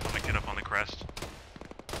 2 should want to get up on the crest.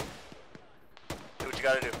 Do what you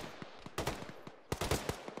gotta do.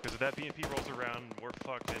 Because if that BMP rolls around, we're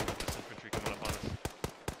fucked in with this infantry coming up on us.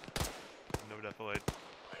 No defilade.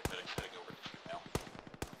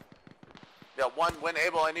 Yeah, 1, when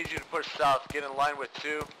able, I need you to push south. Get in line with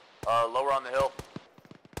 2, lower on the hill.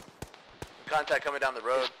 Contact coming down the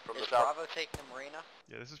road from the south. Bravo taking the marina?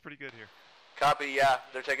 Yeah, this is pretty good here. Copy, yeah,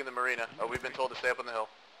 they're taking the marina. We've been told to stay up on the hill.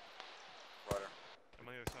 Roger. I'm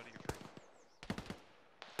on the other side of your tree.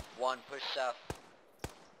 1, push south.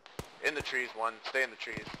 In the trees, 1. Stay in the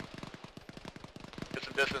trees. Get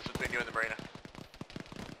some distance between you and the marina.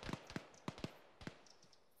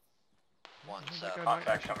 1 south.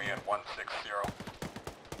 Contact coming in, 160.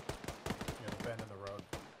 Yeah, bend in the road.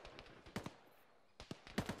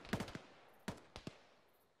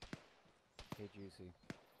 Hey, Juicy.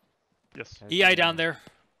 Yes. EI down there.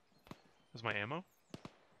 Is my ammo?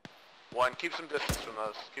 1, keep some distance from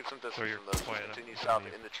those. Keep some distance you're from those. quiet, Continue I'm south telling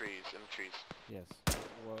you. in the trees. Yes.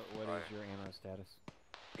 What is your ammo status?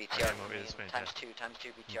 BTR ammo for me. is Times fantastic. two I'm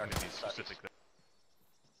BTR gonna for be the specific Saudis. there.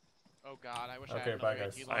 Oh god, I wish I Okay, had bye, another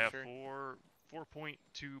guys. AT I have launcher.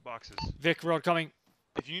 4.2 boxes. Vic, road coming.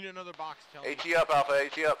 If you need another box, tell me. AT up, Alpha,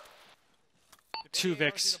 AT up. If Two any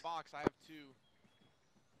ARs Vics. in a box, I have 2.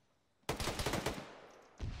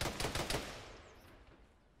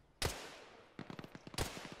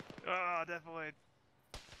 Ah, definitely.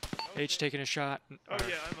 H taking a shot. Oh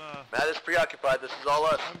yeah, Matt is preoccupied. This is all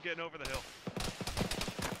us. I'm getting over the hill.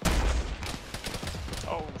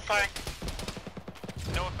 Oh, Fine.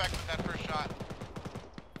 No effect with that first shot.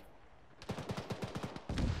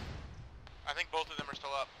 I think both of them are still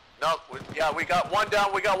up. No, yeah, we got one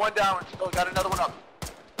down. We got one down. And still got another one up.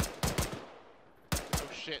 Oh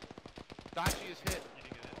shit. Dachi is hit.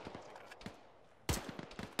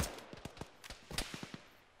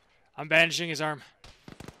 I'm bandaging his arm.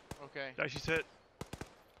 Okay. Daishi's hit.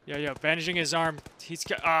 Yeah, bandaging his arm. He's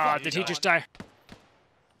got. Did he just die?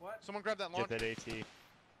 What? Someone grab that Get launcher. that AT.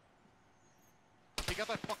 He got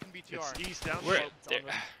that fucking BTR. It's east down. Where? Stand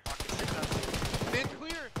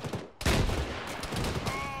clear!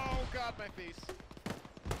 Oh god, my face.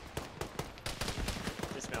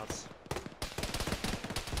 Dismounts.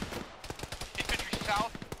 Infantry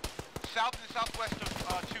south and southwest of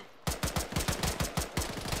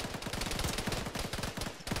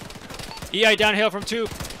 2. EI downhill from 2.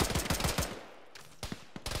 Fuck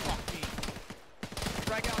me.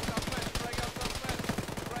 Drag out southwest, drag out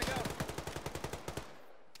southwest, drag out.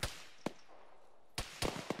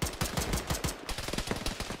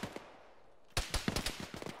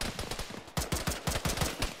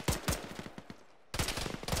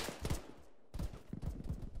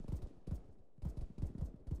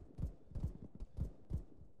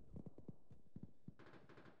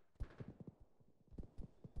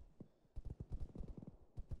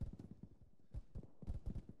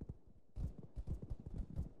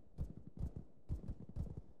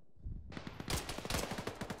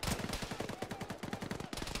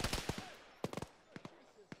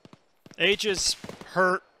 H is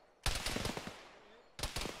hurt.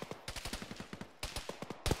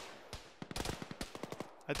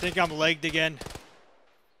 I think I'm legged again.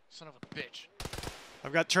 Son of a bitch.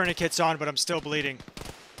 I've got tourniquets on, but I'm still bleeding.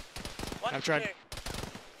 I'm trying.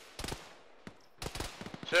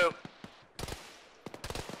 2.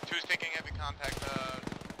 2's taking heavy contact.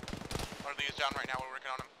 Hardly is down right now. We're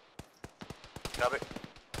working on him. Copy.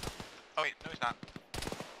 Oh wait, no he's not.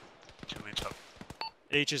 2 leads up.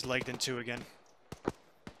 H is legged in 2 again.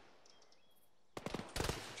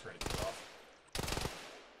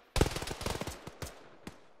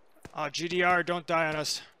 GDR, don't die on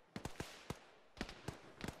us.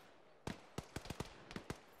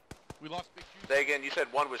 We lost big juice. Say again, you said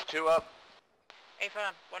 1 was 2 up?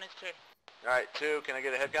 Affirm, 1 is 2. Alright, 2, can I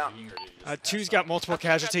get a head count? 2's got multiple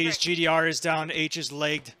casualties. GDR is down. H is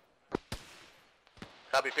legged.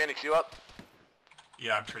 Copy, Phoenix, you up?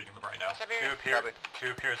 Yeah, I'm treating them right now. Copy.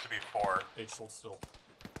 2 appears to be 4. H hold still.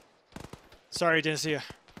 Sorry, didn't see you.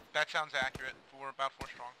 That sounds accurate. We're about 4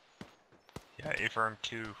 strong. Yeah, affirm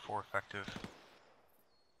 2, 4 effective.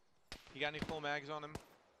 You got any full mags on him?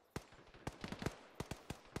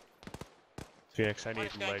 Phoenix, I One need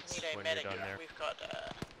is going legs to need a when you're medic. done there. We've got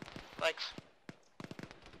legs.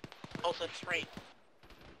 Also 3.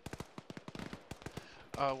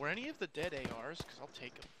 Were any of the dead ARs? Because I'll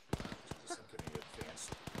take them.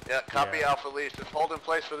 Yeah, copy Yeah. Alpha Least. Just hold in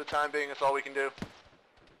place for the time being, that's all we can do.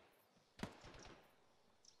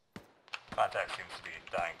 Contact seems to be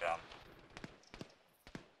dying down.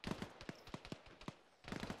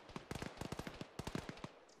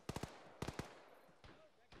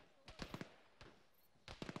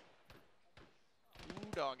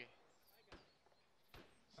 Ooh, doggy.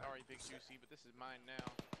 Sorry, Big Juicy, but this is mine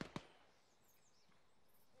now.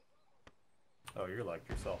 Oh, you're like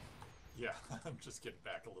yourself. Yeah, I'm just getting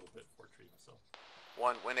back a little bit before treating myself.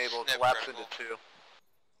 1, when able, Snap collapse critical. into 2.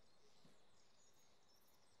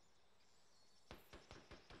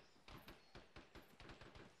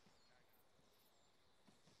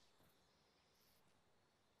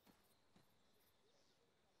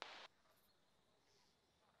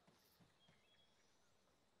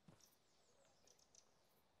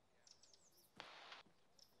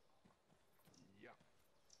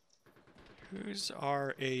 Who's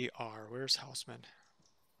RAR? Where's Houseman?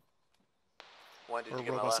 1, did Or you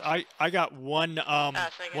get my Robust? last? I got one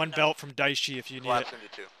second, one no. belt from Daishi if you need it. Collapse into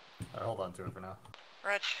 2. Alright, hold on to it for now.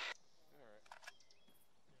 Rich.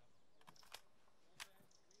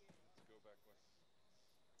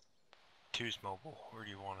 Two's mobile. Where do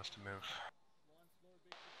you want us to move?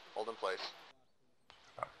 Hold in place.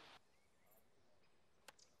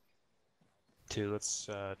 2, let's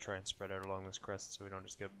try and spread out along this crest so we don't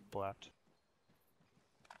just get blapped.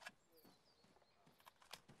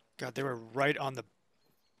 God, they were right on the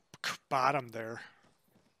bottom there.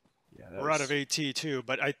 Yeah, we're out of AT too,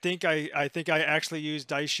 but I think I actually used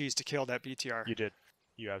dice sheets to kill that BTR. You did.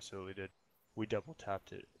 You absolutely did. We double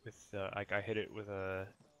tapped it with I hit it with a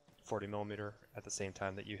 40mm at the same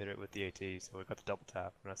time that you hit it with the AT, so we got the double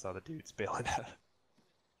tap, and I saw the dudes bailing out.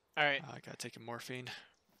 All right. I gotta take a morphine.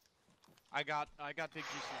 I got Big Juice's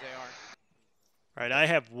AR. All right, I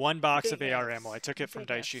have 1 box of AR ammo. I took it from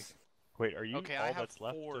Daichi. Wait, are you okay, all I have that's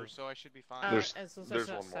left? 4, so I should be fine. There's one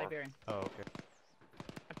more. Siberian. Oh, okay.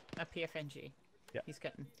 A PFNG. Yeah. He's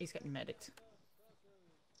getting medicked.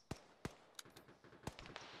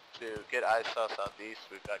 To get eyes southeast,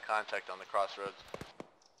 we've got contact on the crossroads.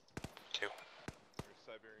 2. Here's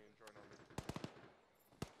Siberian, join on me.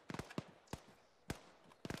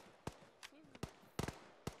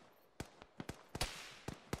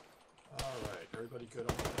 Alright, everybody good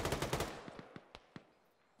on that?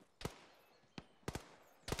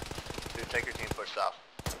 Dude, take your team push south.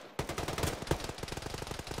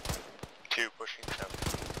 2 pushing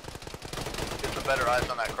south. Get some better eyes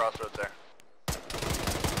on that crossroads there.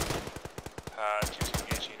 2's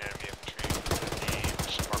engaging enemy infantry with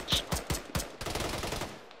the sparks.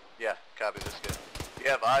 Yeah, copy, this good. You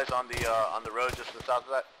have eyes on the road just to the south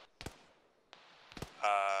of that?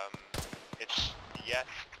 It's yes,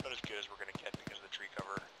 about as good as we're gonna get because of the tree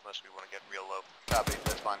cover, unless we want to get real low. Copy,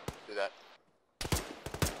 that's fine. Do that.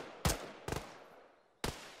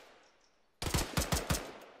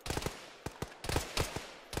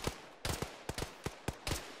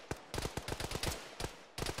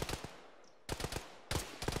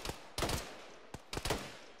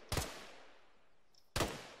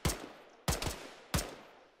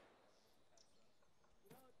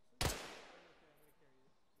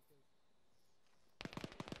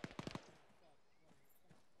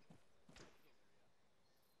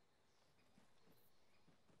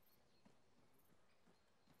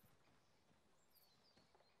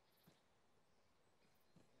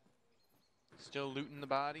 Still looting the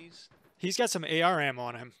bodies. He's got some AR ammo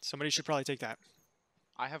on him. Somebody should probably take that.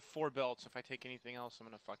 I have 4 belts. If I take anything else, I'm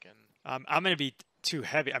gonna fucking. I'm gonna be too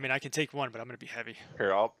heavy. I mean, I can take 1, but I'm gonna be heavy.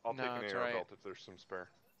 Here, I'll No, take an it's AR alright. belt if there's some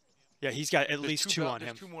spare. Yeah, he's got at There's least 2 on him.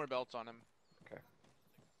 There's 2 more belts on him. Okay.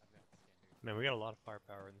 Man, we got a lot of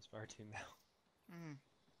firepower in this fire team now.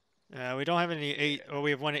 Mm. We don't have any 8. Oh,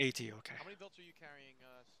 we have 1 AT. Okay. How many belts are you carrying,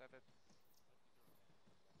 Seven?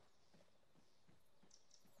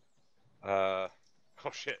 Oh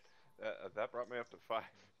shit. That brought me up to 5.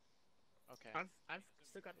 Okay. I've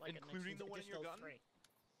still got like including the one in your gun. 3.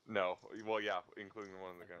 No, well yeah, including the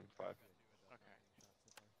one in the gun, 5. Okay.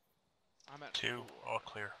 I'm at 2, all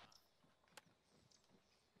clear.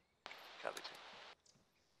 Copy, 2.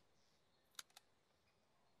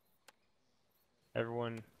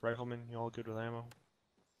 Everyone, rifleman, you all good with ammo?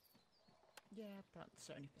 Yeah, about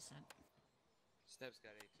 70%. Stev's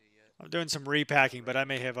got AT yet. I'm doing some repacking, but I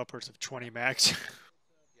may have upwards of 20 max. Yes, I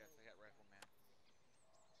got rifleman.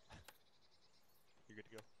 You good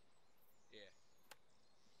to go? Yeah.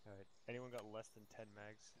 Alright. Anyone got less than 10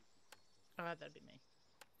 mags? That'd be me.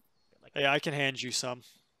 Like Yeah, I can hand you some.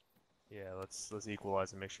 Yeah, let's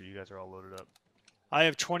equalize and make sure you guys are all loaded up. I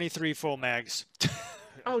have 23 full mags.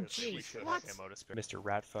 Oh We jeez, should what? have ammo to spare. Mr.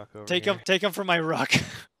 Ratfuck over Take here. them. Take them from my ruck.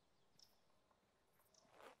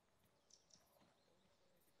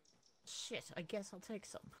 Shit, I guess I'll take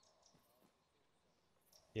some.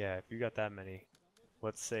 Yeah, if you got that many,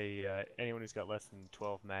 let's say anyone who's got less than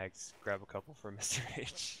 12 mags, grab a couple for Mr.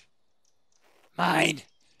 H. Mine.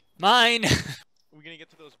 Mine. Are we gonna get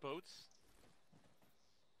to those boats?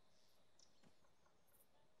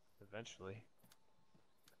 Eventually.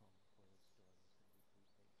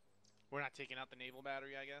 We're not taking out the naval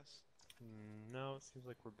battery, I guess. No, it seems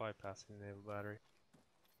like we're bypassing the naval battery.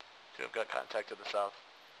 2, I've got contact to the south.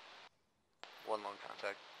 1 lone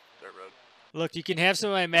contact. Dirt road. Look, you can have some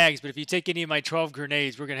of my mags, but if you take any of my 12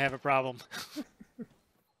 grenades, we're gonna have a problem.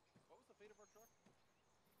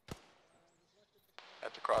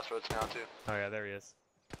 At the crossroads now, too. Oh yeah, there he is.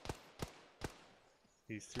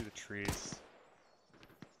 He's through the trees.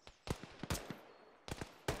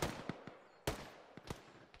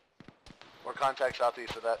 More contact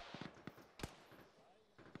southeast of that.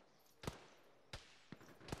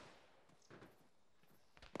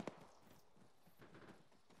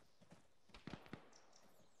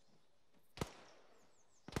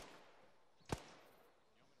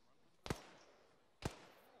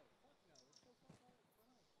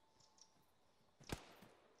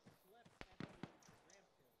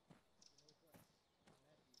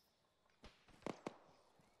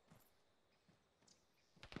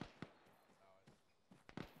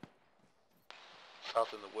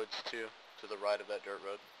 South in the woods too, to the right of that dirt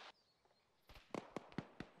road.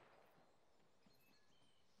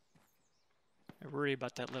 I worry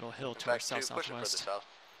about that little hill to In our fact, push it further south-southwest. south.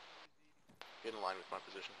 Get in line with my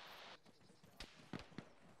position.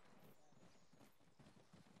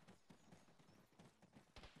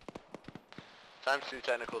 Times 2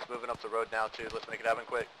 technicals moving up the road now too. Let's make it happen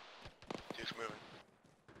quick. Two's moving.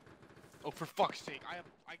 Oh, for fuck's sake! I can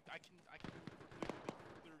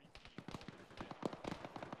literally 30 feet.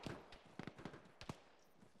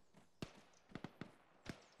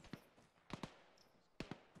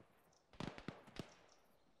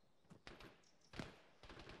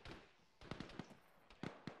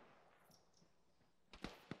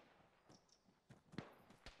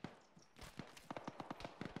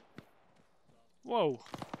 Whoa.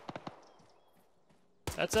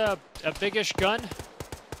 That's a biggish gun.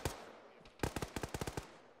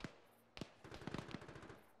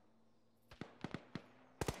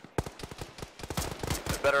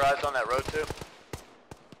 Better eyes on that road too.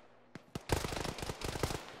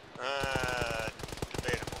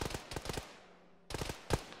 Debatable.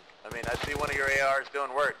 I mean, I see one of your ARs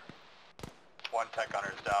doing work. One tech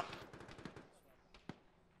gunner is down.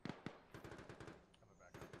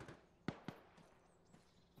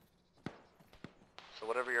 So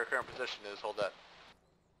whatever your current position is, hold that.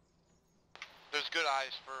 There's good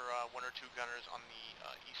eyes for one or two gunners on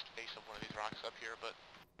the east face of one of these rocks up here, but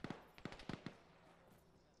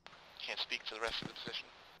can't speak to the rest of the position.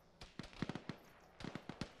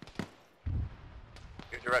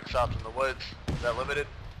 You're direct south in the woods. Is that limited?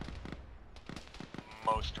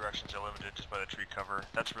 Most directions are limited just by the tree cover.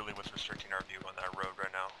 That's really what's restricting our view on that road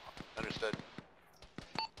right now. Understood.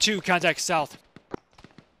 2, contact south.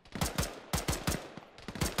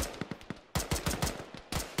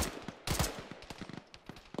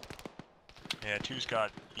 Yeah, 2's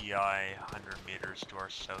got EI 100 meters to our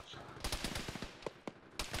south.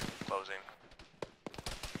 Closing.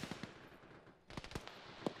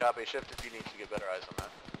 Copy. Shift if you need to get better eyes on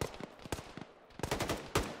that.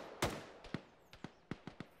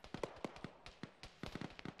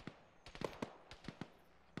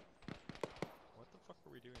 What the fuck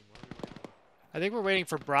are we doing? What are we waiting for? I think we're waiting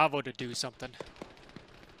for Bravo to do something.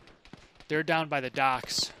 They're down by the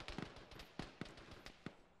docks.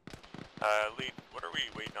 Lead, what are we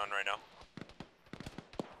waiting on right now?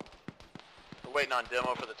 We're waiting on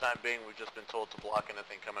demo for the time being. We've just been told to block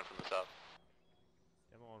anything coming from the south.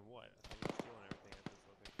 Demo on what? I thought we were stealing everything at this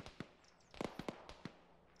location.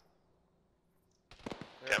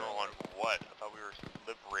 Demo on what? I thought we were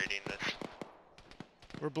liberating this.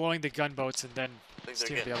 We're blowing the gunboats and then I think they're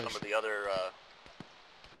stealing the getting others. some of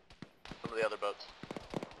the other boats.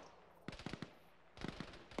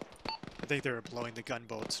 I think they were blowing the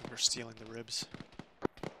gunboats and we're stealing the ribs.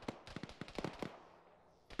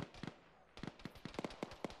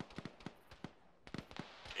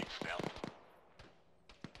 King's down.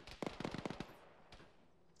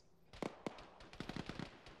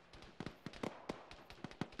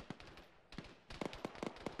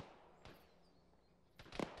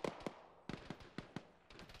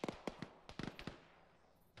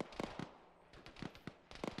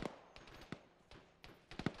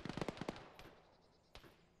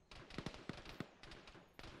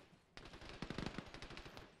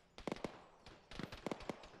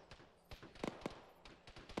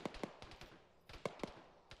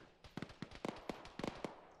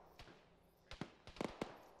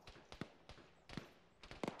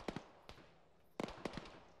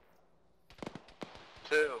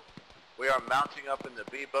 We are mounting up in the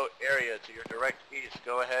B boat area to your direct east.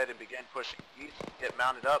 Go ahead and begin pushing east. Get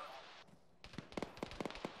mounted up.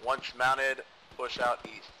 Once mounted, push out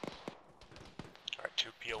east. Alright, 2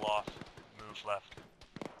 peel off, move left.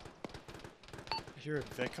 I hear a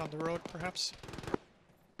Vic on the road, perhaps?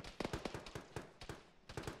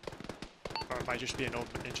 Or it might just be an old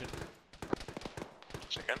engine.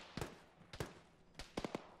 Second.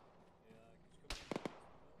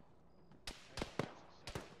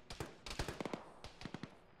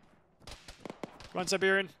 Come on,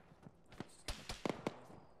 Siberian.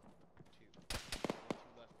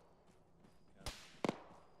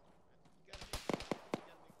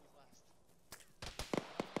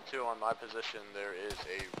 Two on my position, there is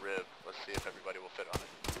a rib. Let's see if everybody will fit on it.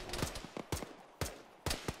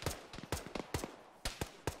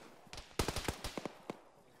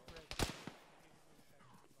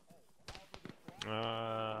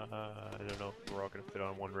 I don't know if we're all gonna fit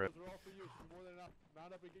on one rib.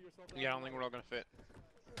 Yeah, I don't think we're all gonna fit.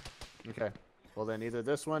 Okay. Well then either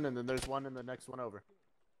this one and then there's one in the next one over.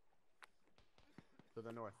 To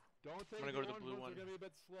the north. Don't I'm gonna go to the blue one. We're gonna be a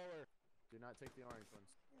bit slower. Do not take the orange ones.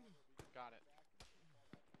 Got it.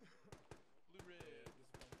 Blue rig. I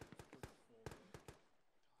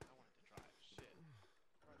wanted to drive. Shit.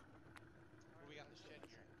 What we got in the shed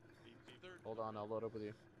here? Third. Hold on, I'll load up with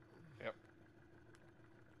you. Yep.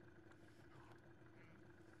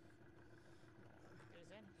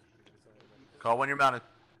 Goes in. Call when you're mounted.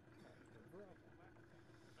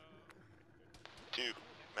 2,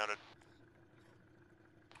 mounted.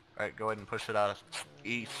 Alright, go ahead and push it out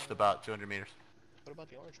east about 200 meters. What about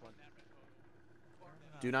the orange one?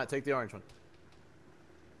 Do not take the orange one.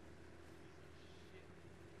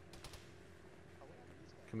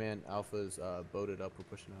 Command Alpha's boated up. We're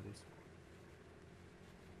pushing out east.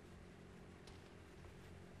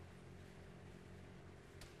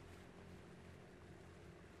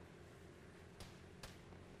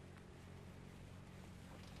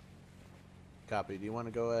 Copy. Do you want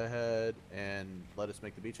to go ahead and let us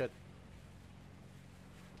make the beachhead?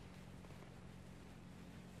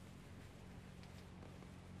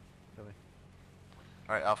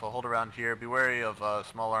 Alright, Alpha, hold around here. Be wary of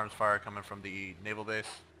small arms fire coming from the naval base.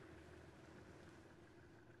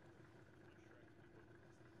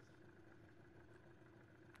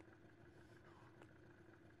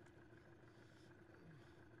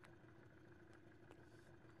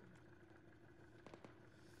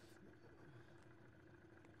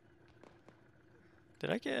 Did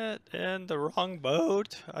I get in the wrong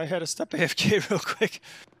boat? I had to step AFK real quick.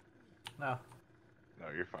 No. No,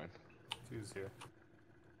 you're fine. Two's here.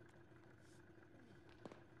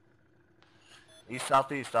 East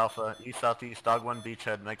southeast, Alpha. East southeast, dog 1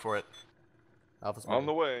 beachhead. Make for it. Alpha's on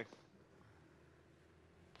the way.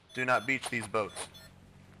 Do not beach these boats.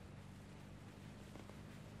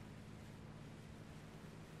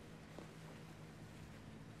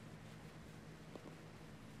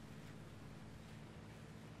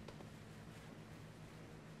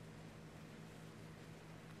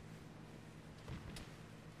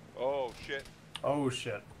 Oh shit. Oh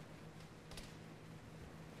shit.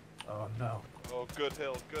 Oh no. Oh, good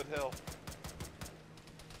hill, good hill.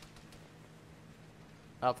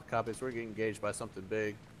 Alpha copies. We're getting engaged by something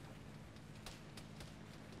big.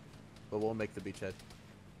 But we'll make the beachhead.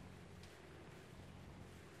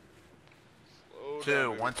 Slow 2, down,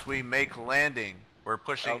 baby. once we make landing, we're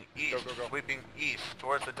pushing Out. east, Go, go, go. sweeping east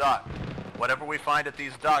towards the dock. Whatever we find at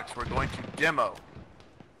these docks, we're going to demo.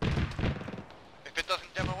 If it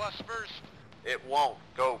doesn't demo us first, It won't.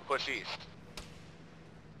 Go, push east.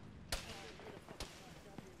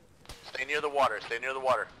 Stay near the water, stay near the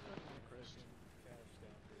water.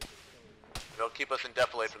 It'll keep us in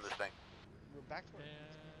defilade from this thing. We're back to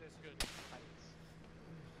That's good.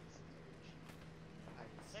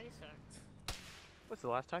 Say so. What's the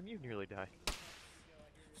last time you nearly died?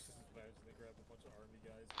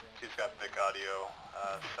 he's got thick audio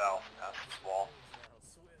south past this wall.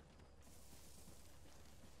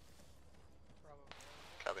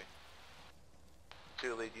 Copy.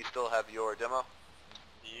 2, lead, you still have your demo?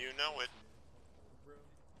 You know it.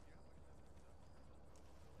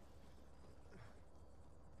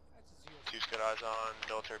 Two's got eyes on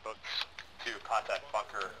military boats. 2, contact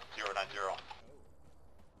bunker 090.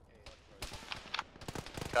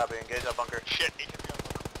 Copy, engage that bunker. Shit,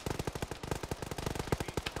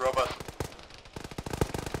 Robust.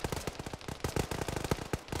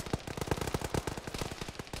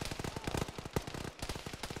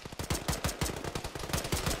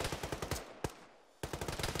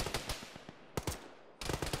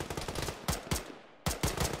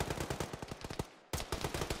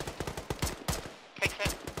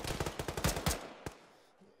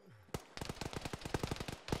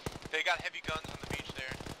 They got heavy guns on the beach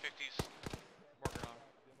there, 50s. Working on.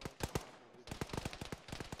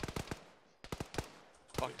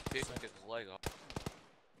 Fucking fish gets his leg off.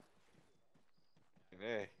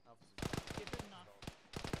 Hey.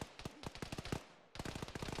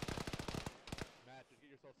 Matt, just get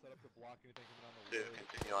yourself set up to block anything coming on the Dude, way.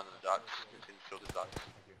 continue on to the docks. Continue to fill the docks.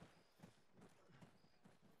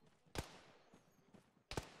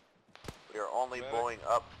 We are only blowing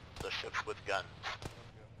up the ships with guns.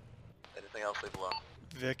 Anything else, leave alone.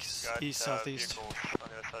 Vix, Got east, southeast. vehicles on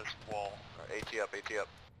the other side of this wall. Alright, AT up, AT up.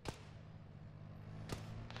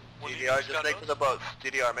 When do you DDR, use just make for gunboats? the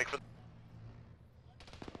boats. DDR, make for the...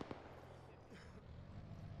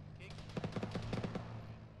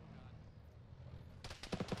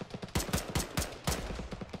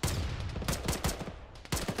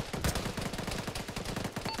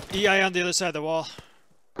 EI on the other side of the wall.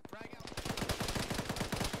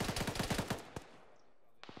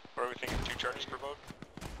 What are we thinking, 2 charges per boat?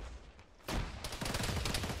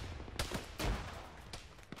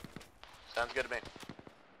 Sounds good to me.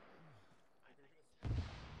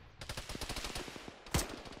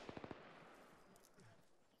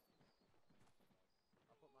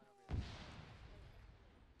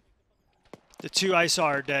 2 I saw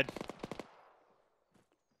are dead.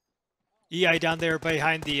 EI down there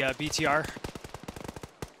behind the BTR.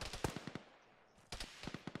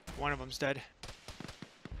 One of them's dead.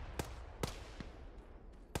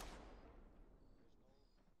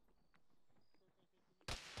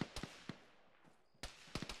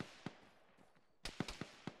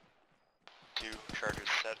 Two chargers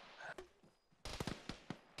set.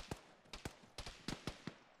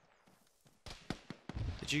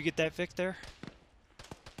 Did you get that Vic there?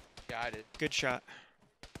 Yeah, I did. Good shot.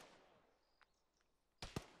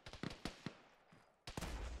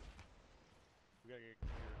 We gotta get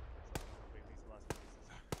clear. Wait, these last pieces.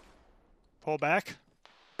 Pull back.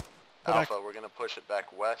 Pull back. Alpha, we're gonna push it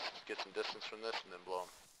back west, get some distance from this, and then blow them.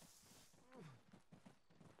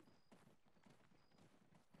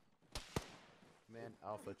 Man,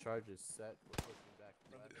 Alpha charge is set. We're pushing back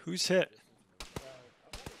left. Who's hit?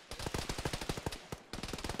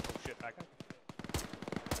 Oh shit, back.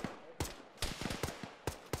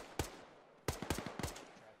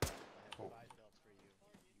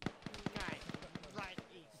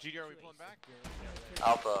 GDR, are we pulling back?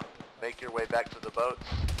 Alpha, make your way back to the boats.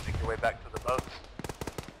 Make your way back to the boats.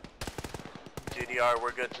 GDR,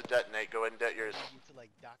 we're good to detonate. Go ahead and det yours. To like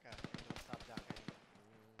DACA. Don't stop DACA.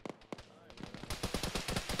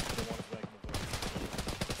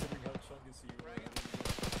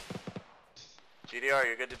 GDR,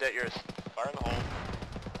 you're good to det yours. Fire in the hole.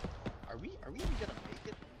 Are we even gonna make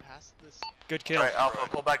it past this? Good kill. Alright, Alpha,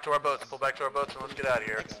 pull back to our boats. Pull back to our boats and let's get out of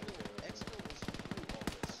here.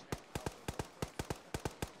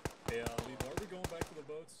 Hey, Lee, are we going back to the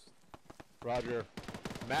boats? Roger.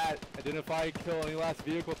 Matt, identify and kill any last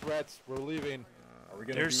vehicle threats. We're leaving. Are we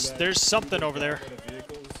gonna do that? There's something over there.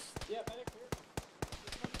 Vehicles? Yeah, medic here.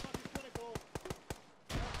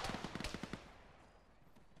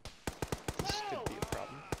 This could be a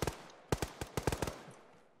problem.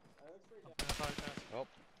 Well,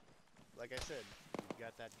 like I said, you've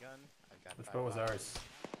got that gun. I've got. Which boat was ours?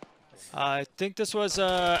 I think this was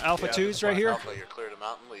Alpha 2's right here. Alpha, you're clear to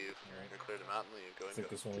mountain leave. You're clear to mountain leave. Go I ahead think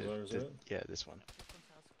and this one was ours, right? Yeah, this one.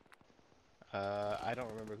 I don't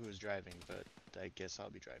remember who was driving, but I guess I'll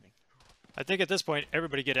be driving. I think at this point,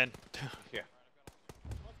 everybody get in. Yeah.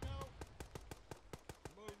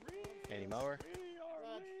 Any mower?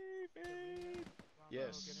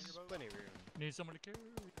 Yes, plenty of room. Need someone to carry.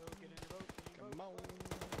 Come on.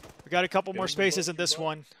 We got a couple more spaces in this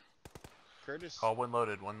one. Curtis? All one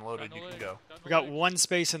loaded, you can go. We got one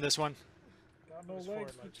space in this one. Got no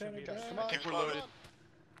legs, Lieutenant. Come on. I think we're loaded.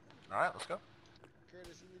 Alright, let's go.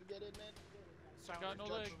 Curtis, you need to get in, man. I got no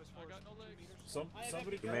legs. I got no legs.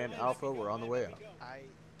 Somebody go. Man, Alpha, we're on the way out. I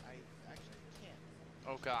actually can't.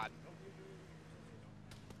 Oh god.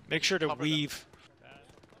 Make sure to Cover them. weave.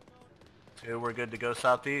 2, we're good to go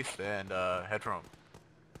southeast and head for home.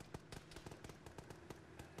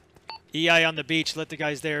 EI on the beach. Let the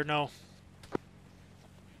guys there know.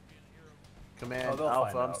 Command, they'll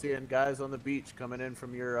Alpha, find I'm out. seeing guys on the beach coming in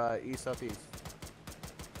from your east-southeast.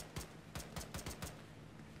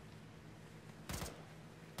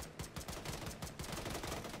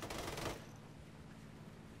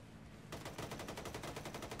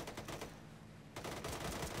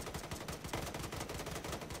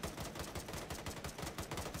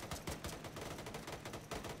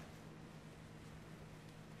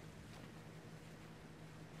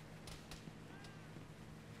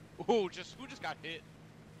 Ooh, who just got hit?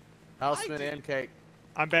 Houseman and Cake.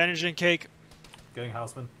 I'm bandaging Cake. Getting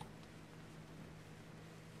Houseman.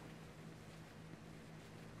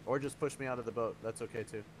 Or just push me out of the boat. That's okay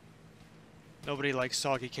too. Nobody likes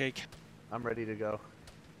soggy Cake. I'm ready to go.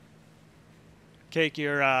 Cake,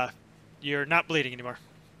 you're not bleeding anymore.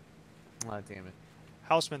 Ah, damn it.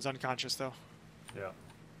 Houseman's unconscious though. Yeah.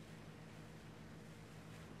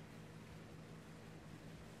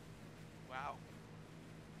 Wow.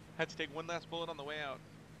 Had to take one last bullet on the way out.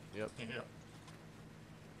 Yep. Yeah.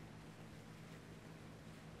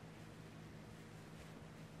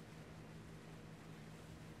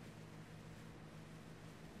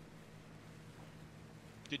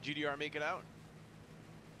 Did GDR make it out?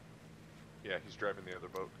 Yeah, he's driving the other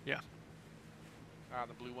boat. Yeah. Ah,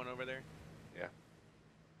 the blue one over there? Yeah.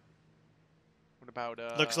 What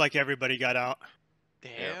about, Looks like everybody got out.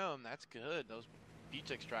 Damn, that's good. Those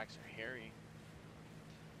beach extracts are hairy.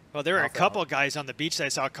 Well, there were a couple guys on the beach that I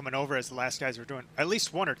saw coming over as the last guys were doing. At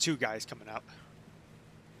least 1 or 2 guys coming up.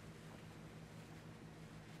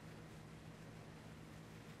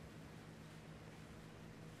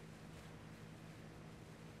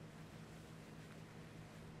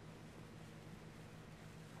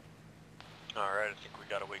 Alright, I think we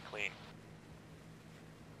got away clean.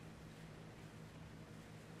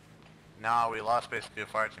 Nah, we lost basically a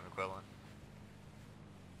fire team equivalent.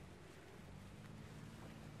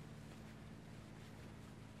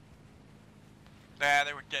 Nah,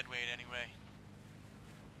 they were dead weight anyway.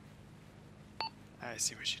 I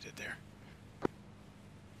see what you did there.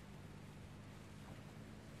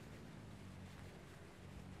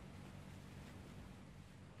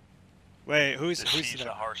 Wait, who's She's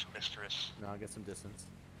the a harsh mistress. No, I'll get some distance.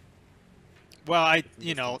 Well,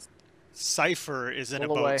 you know, Cypher is in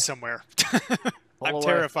Pull a boat away. somewhere. Pull I'm away.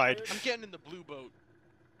 terrified. I'm getting in the blue boat.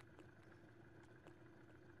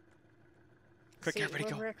 Quick, See, everybody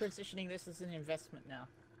we're go. requisitioning this as an investment now.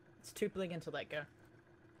 It's too blinking to let go.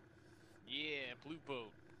 Yeah, blue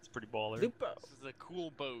boat. It's pretty baller. Blue boat. This is a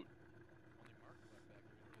cool boat.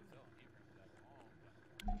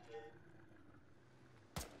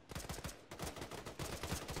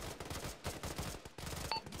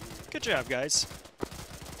 Good job, guys.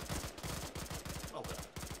 Well done.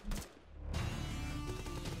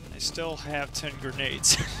 I still have 10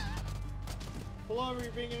 grenades. Pull over,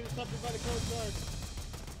 you're being intercepted by the Coast Guard.